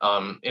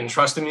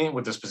entrusting me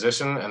with this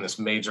position and this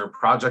major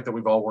project that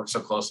we've all worked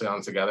so closely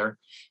on together.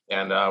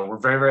 And we're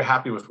very, very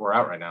happy with where we're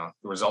at right now.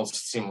 The results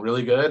seem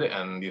really good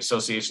and the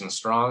association is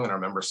strong and our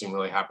members seem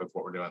really happy with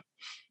what we're doing.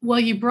 Well,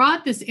 you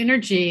brought this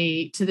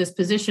energy to this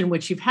position,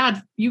 which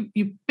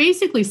you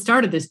basically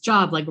started this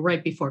job like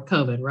right before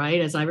COVID, right?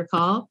 As I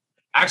recall.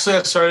 Actually,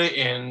 I started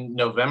in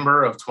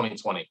November of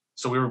 2020.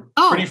 So we were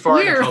pretty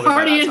far into COVID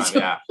by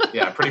that time.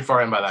 Yeah, pretty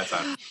far in by that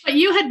time. But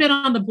you had been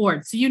on the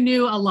board, so you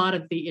knew a lot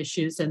of the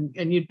issues and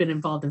you'd been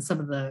involved in some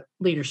of the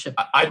leadership.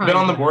 I'd been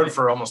on the board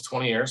for almost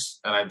 20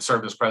 years and I'd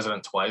served as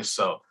president twice.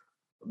 So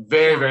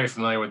very, very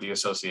familiar with the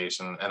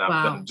association. And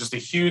I've been just a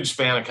huge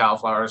fan of Cal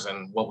Flowers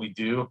and what we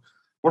do.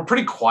 We're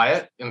pretty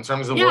quiet in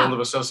terms of the world of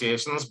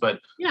associations, but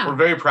we're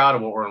very proud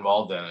of what we're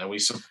involved in. And we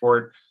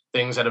support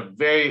things at a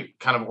very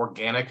kind of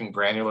organic and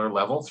granular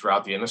level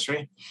throughout the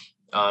industry.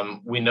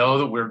 We know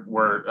that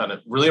we're a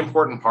really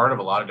important part of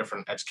a lot of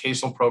different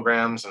educational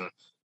programs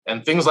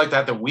and things like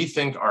that we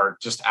think are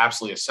just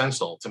absolutely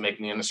essential to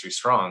making the industry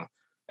strong.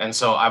 And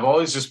so I've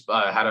always just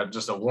had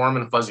a warm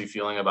and fuzzy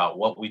feeling about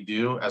what we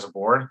do as a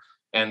board.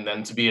 And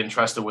then to be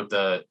entrusted with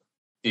the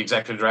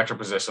executive director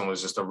position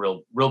was just a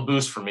real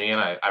boost for me.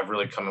 And I've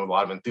really come in with a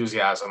lot of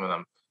enthusiasm, and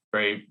I'm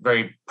very,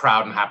 very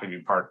proud and happy to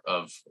be part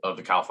of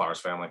the Cal Flowers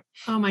family.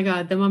 Oh my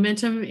God, the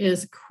momentum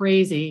is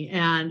crazy.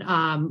 And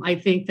I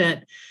think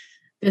that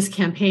this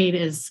campaign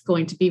is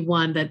going to be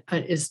one that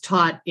is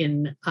taught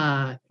in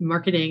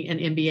marketing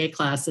and MBA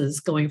classes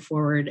going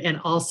forward,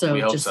 and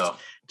also just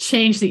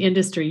change the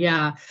industry.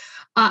 Yeah.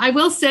 I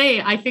will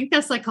say, I think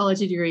that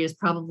psychology degree is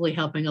probably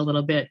helping a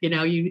little bit.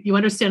 You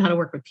understand how to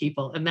work with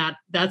people, and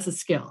that's a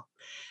skill.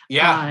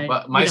 Yeah,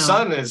 but my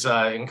son is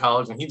in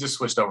college and he just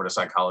switched over to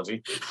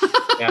psychology.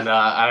 And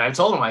I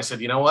told him, I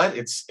said, you know what?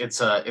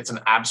 It's an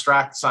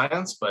abstract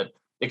science, but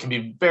it can be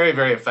a very,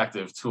 very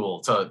effective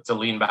tool to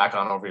lean back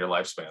on over your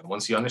lifespan.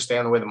 Once you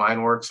understand the way the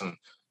mind works and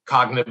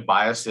cognitive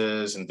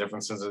biases and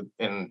differences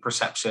in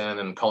perception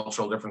and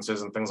cultural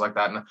differences and things like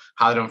that, and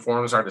how it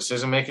informs our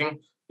decision making.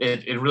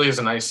 It really is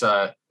a nice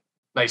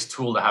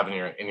tool to have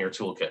in your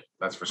toolkit.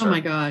 That's for sure. Oh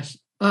my gosh.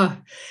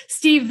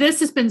 Steve,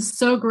 this has been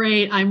so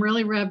great. I'm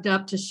really revved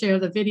up to share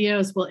the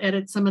videos. We'll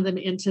edit some of them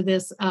into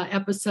this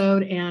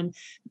episode and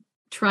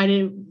try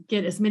to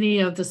get as many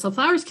of the Slow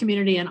Flowers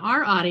community and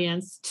our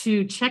audience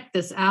to check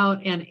this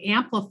out and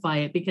amplify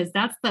it, because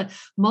that's the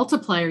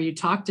multiplier you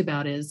talked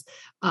about, is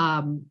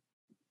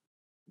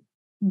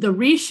the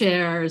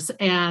reshares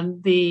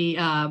and the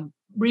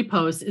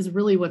reposts is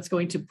really what's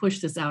going to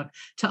push this out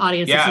to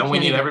audiences. Yeah, and we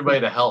need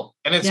everybody to help.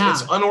 And it's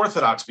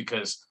unorthodox,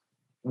 because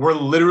we're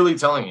literally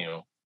telling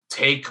you,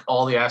 take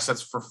all the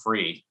assets for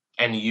free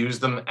and use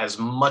them as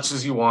much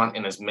as you want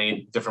in as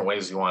many different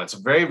ways as you want. It's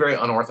a very, very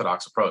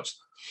unorthodox approach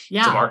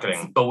to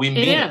marketing, but we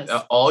mean it.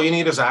 All you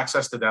need is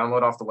access to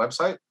download off the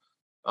website,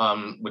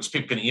 which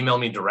people can email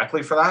me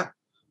directly for that,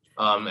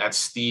 at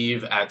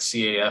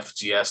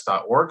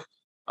steve@cafgs.org.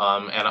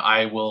 And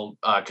I will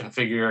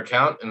configure your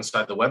account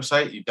inside the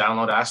website. You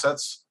download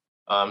assets,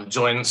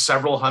 join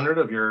several hundred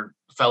of your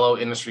fellow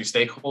industry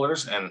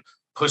stakeholders, and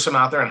push them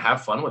out there and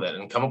have fun with it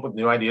and come up with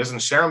new ideas and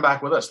share them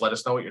back with us. Let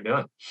us know what you're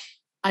doing.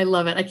 I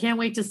love it. I can't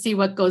wait to see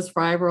what goes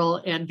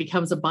viral and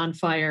becomes a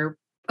bonfire.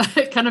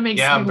 It kind of makes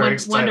me I'm very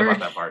excited about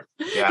that part.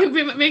 Yeah.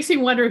 It makes me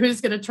wonder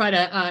who's going to try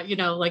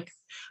to,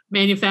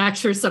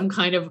 manufacture some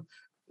kind of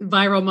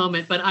viral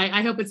moment, but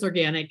I hope it's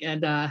organic.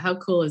 And how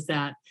cool is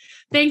that?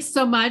 Thanks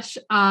so much.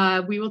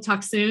 We will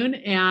talk soon,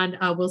 and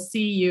we'll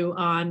see you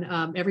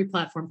on every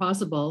platform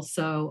possible.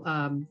 So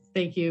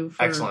thank you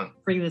for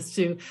bringing this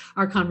to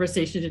our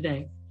conversation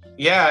today.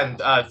 Yeah, and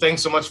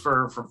thanks so much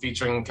for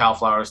featuring Cal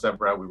Flowers,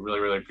 Deborah. We really,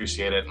 really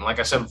appreciate it. And like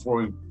I said before,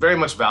 we very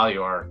much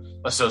value our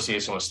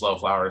association with Slow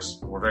Flowers.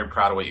 We're very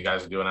proud of what you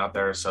guys are doing out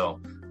there.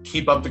 So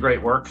keep up the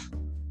great work.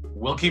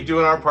 We'll keep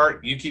doing our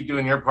part. You keep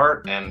doing your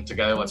part. And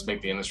together, let's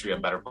make the industry a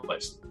better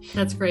place.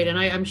 That's great. And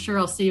I'm sure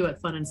I'll see you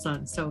at Fun and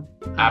Sun. So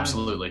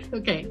absolutely.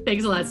 Okay.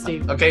 Thanks a lot,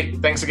 Steve. Okay.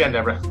 Thanks again,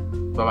 Deborah.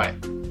 Bye-bye.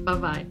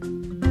 Bye-bye.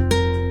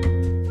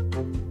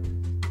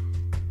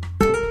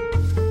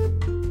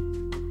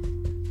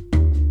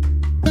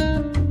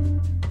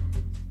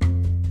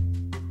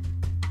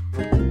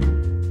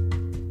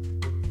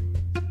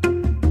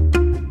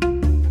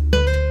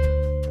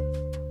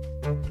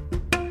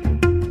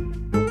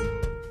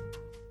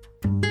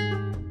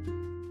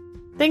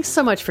 Thanks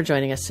so much for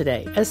joining us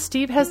today. As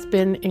Steve has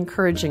been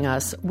encouraging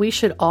us, we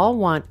should all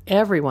want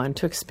everyone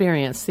to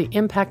experience the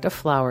impact of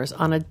flowers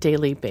on a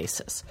daily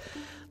basis.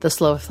 The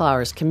Slow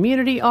Flowers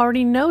community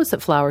already knows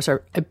that flowers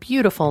are a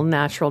beautiful,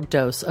 natural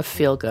dose of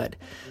feel-good.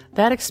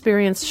 That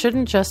experience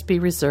shouldn't just be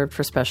reserved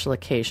for special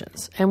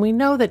occasions. And we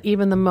know that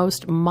even the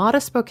most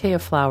modest bouquet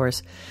of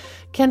flowers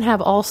can have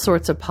all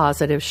sorts of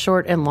positive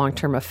short and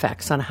long-term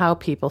effects on how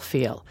people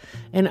feel.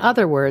 In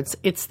other words,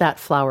 it's that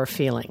flower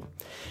feeling.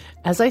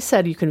 As I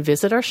said, you can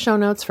visit our show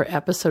notes for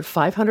episode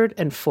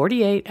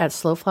 548 at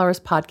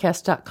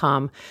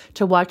slowflowerspodcast.com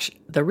to watch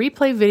the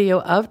replay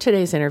video of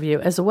today's interview,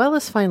 as well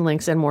as find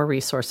links and more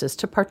resources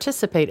to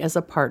participate as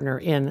a partner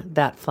in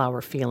that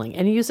flower feeling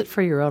and use it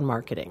for your own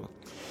marketing.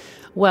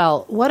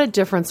 Well, what a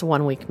difference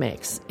 1 week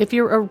makes. If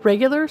you're a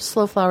regular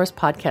Slow Flowers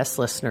podcast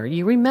listener,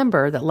 you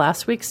remember that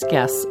last week's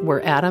guests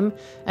were Adam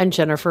and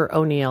Jennifer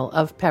O'Neill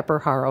of Pepper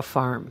Harrow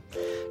Farm.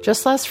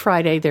 Just last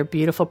Friday, their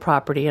beautiful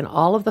property and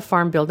all of the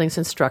farm buildings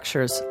and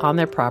structures on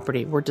their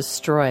property were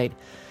destroyed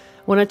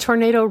when a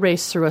tornado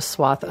raced through a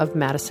swath of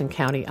Madison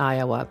County,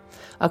 Iowa,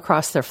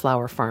 across their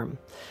flower farm.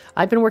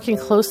 I've been working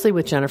closely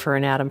with Jennifer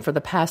and Adam for the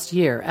past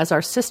year as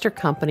our sister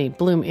company,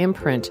 Bloom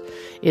Imprint,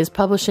 is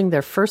publishing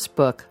their first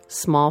book,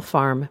 Small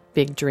Farm,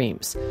 Big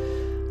Dreams.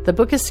 The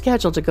book is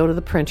scheduled to go to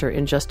the printer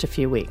in just a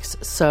few weeks,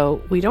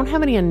 so we don't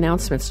have any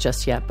announcements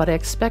just yet, but I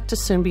expect to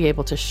soon be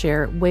able to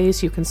share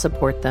ways you can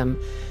support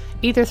them,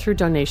 either through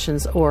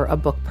donations or a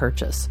book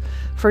purchase.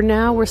 For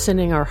now, we're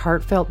sending our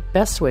heartfelt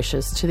best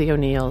wishes to the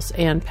O'Neills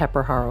and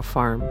Pepper Harrow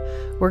Farm.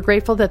 We're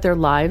grateful that their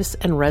lives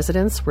and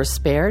residents were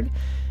spared,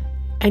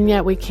 and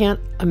yet we can't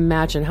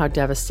imagine how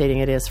devastating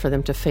it is for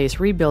them to face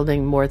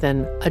rebuilding more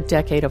than a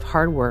decade of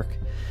hard work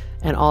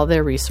and all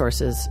their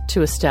resources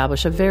to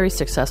establish a very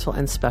successful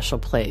and special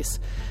place.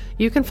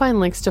 You can find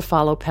links to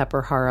follow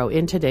Pepper Harrow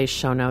in today's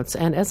show notes,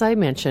 and as I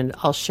mentioned,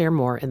 I'll share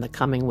more in the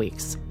coming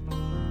weeks.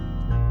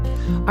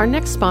 Our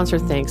next sponsor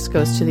thanks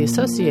goes to the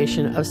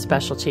Association of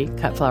Specialty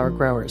Cut Flower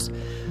Growers.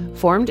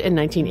 Formed in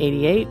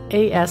 1988,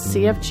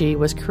 ASCFG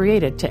was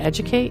created to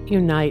educate,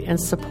 unite, and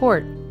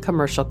support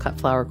commercial cut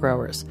flower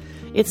growers.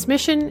 Its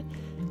mission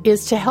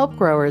is to help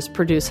growers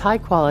produce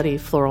high-quality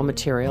floral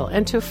material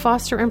and to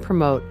foster and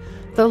promote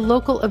the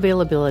local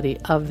availability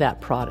of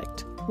that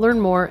product. Learn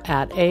more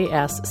at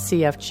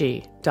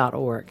ascfg.org.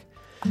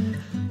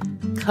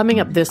 Coming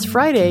up this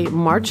Friday,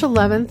 March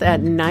 11th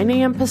at 9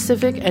 a.m.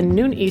 Pacific and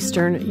noon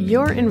Eastern,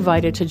 you're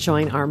invited to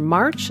join our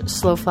March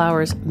Slow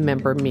Flowers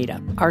member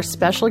meetup. Our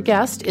special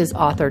guest is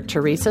author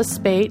Teresa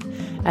Spate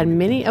and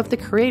many of the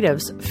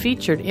creatives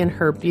featured in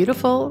her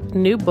beautiful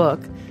new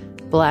book,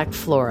 Black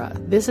Flora.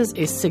 This is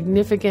a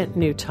significant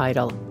new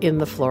title in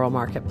the floral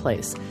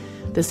marketplace.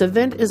 This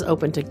event is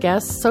open to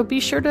guests, so be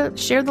sure to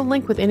share the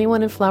link with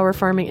anyone in flower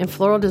farming and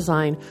floral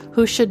design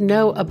who should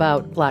know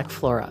about Black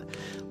Flora.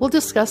 We'll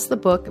discuss the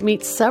book,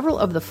 meet several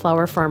of the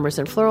flower farmers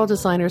and floral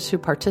designers who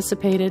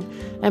participated,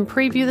 and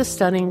preview the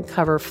stunning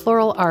cover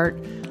floral art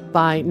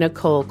by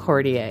Nicole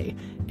Cordier.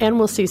 And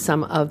we'll see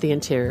some of the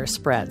interior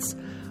spreads.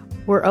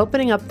 We're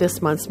opening up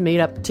this month's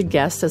meetup to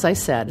guests, as I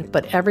said,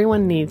 but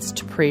everyone needs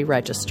to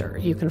pre-register.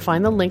 You can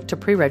find the link to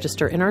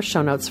pre-register in our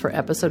show notes for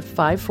episode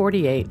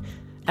 548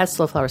 at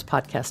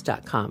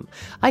slowflowerspodcast.com.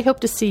 I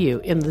hope to see you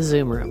in the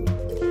Zoom room.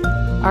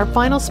 Our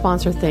final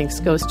sponsor thanks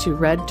goes to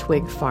Red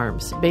Twig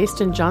Farms. Based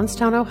in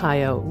Johnstown,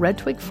 Ohio, Red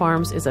Twig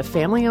Farms is a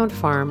family-owned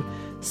farm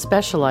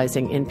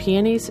specializing in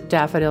peonies,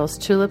 daffodils,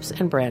 tulips,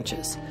 and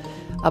branches.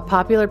 A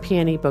popular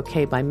peony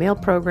bouquet by mail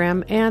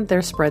program, and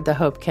their Spread the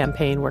Hope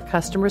campaign where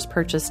customers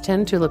purchase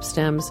 10 tulip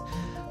stems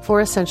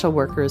for essential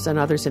workers and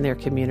others in their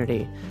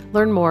community.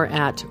 Learn more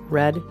at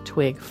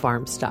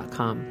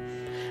redtwigfarms.com.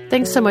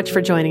 Thanks so much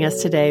for joining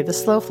us today. The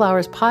Slow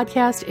Flowers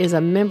podcast is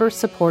a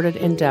member-supported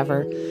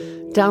endeavor,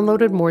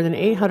 downloaded more than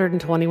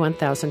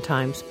 821,000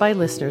 times by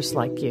listeners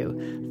like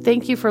you.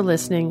 Thank you for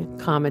listening,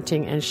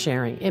 commenting, and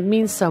sharing. It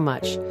means so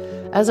much.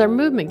 As our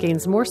movement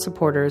gains more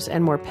supporters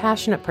and more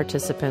passionate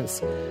participants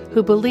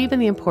who believe in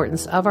the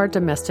importance of our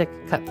domestic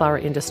cut flower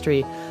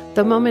industry,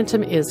 the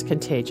momentum is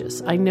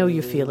contagious. I know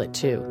you feel it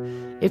too.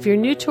 If you're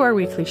new to our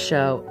weekly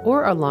show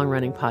or our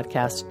long-running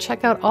podcast,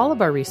 check out all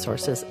of our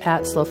resources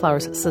at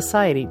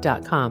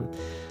slowflowerssociety.com.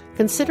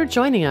 Consider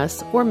joining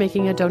us or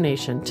making a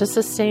donation to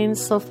sustain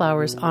Slow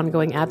Flowers'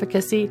 ongoing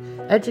advocacy,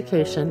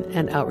 education,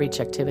 and outreach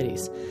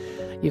activities.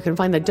 You can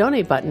find the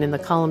donate button in the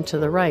column to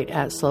the right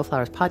at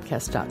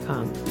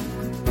slowflowerspodcast.com.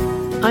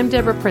 I'm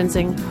Deborah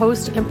Prinzing,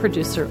 host and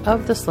producer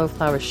of the Slow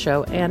Flowers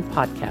Show and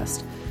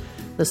podcast.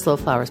 The Slow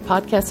Flowers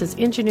podcast is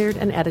engineered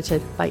and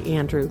edited by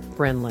Andrew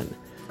Brenlin.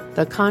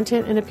 The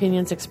content and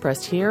opinions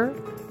expressed here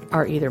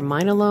are either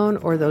mine alone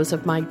or those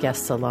of my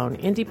guests alone,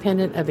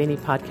 independent of any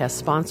podcast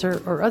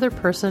sponsor or other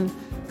person,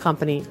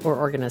 company, or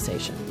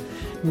organization.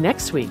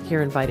 Next week,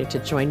 you're invited to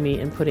join me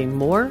in putting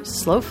more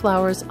slow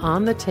flowers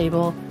on the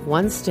table,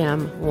 one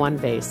stem, one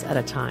vase at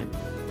a time.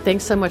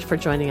 Thanks so much for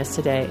joining us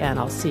today, and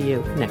I'll see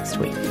you next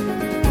week.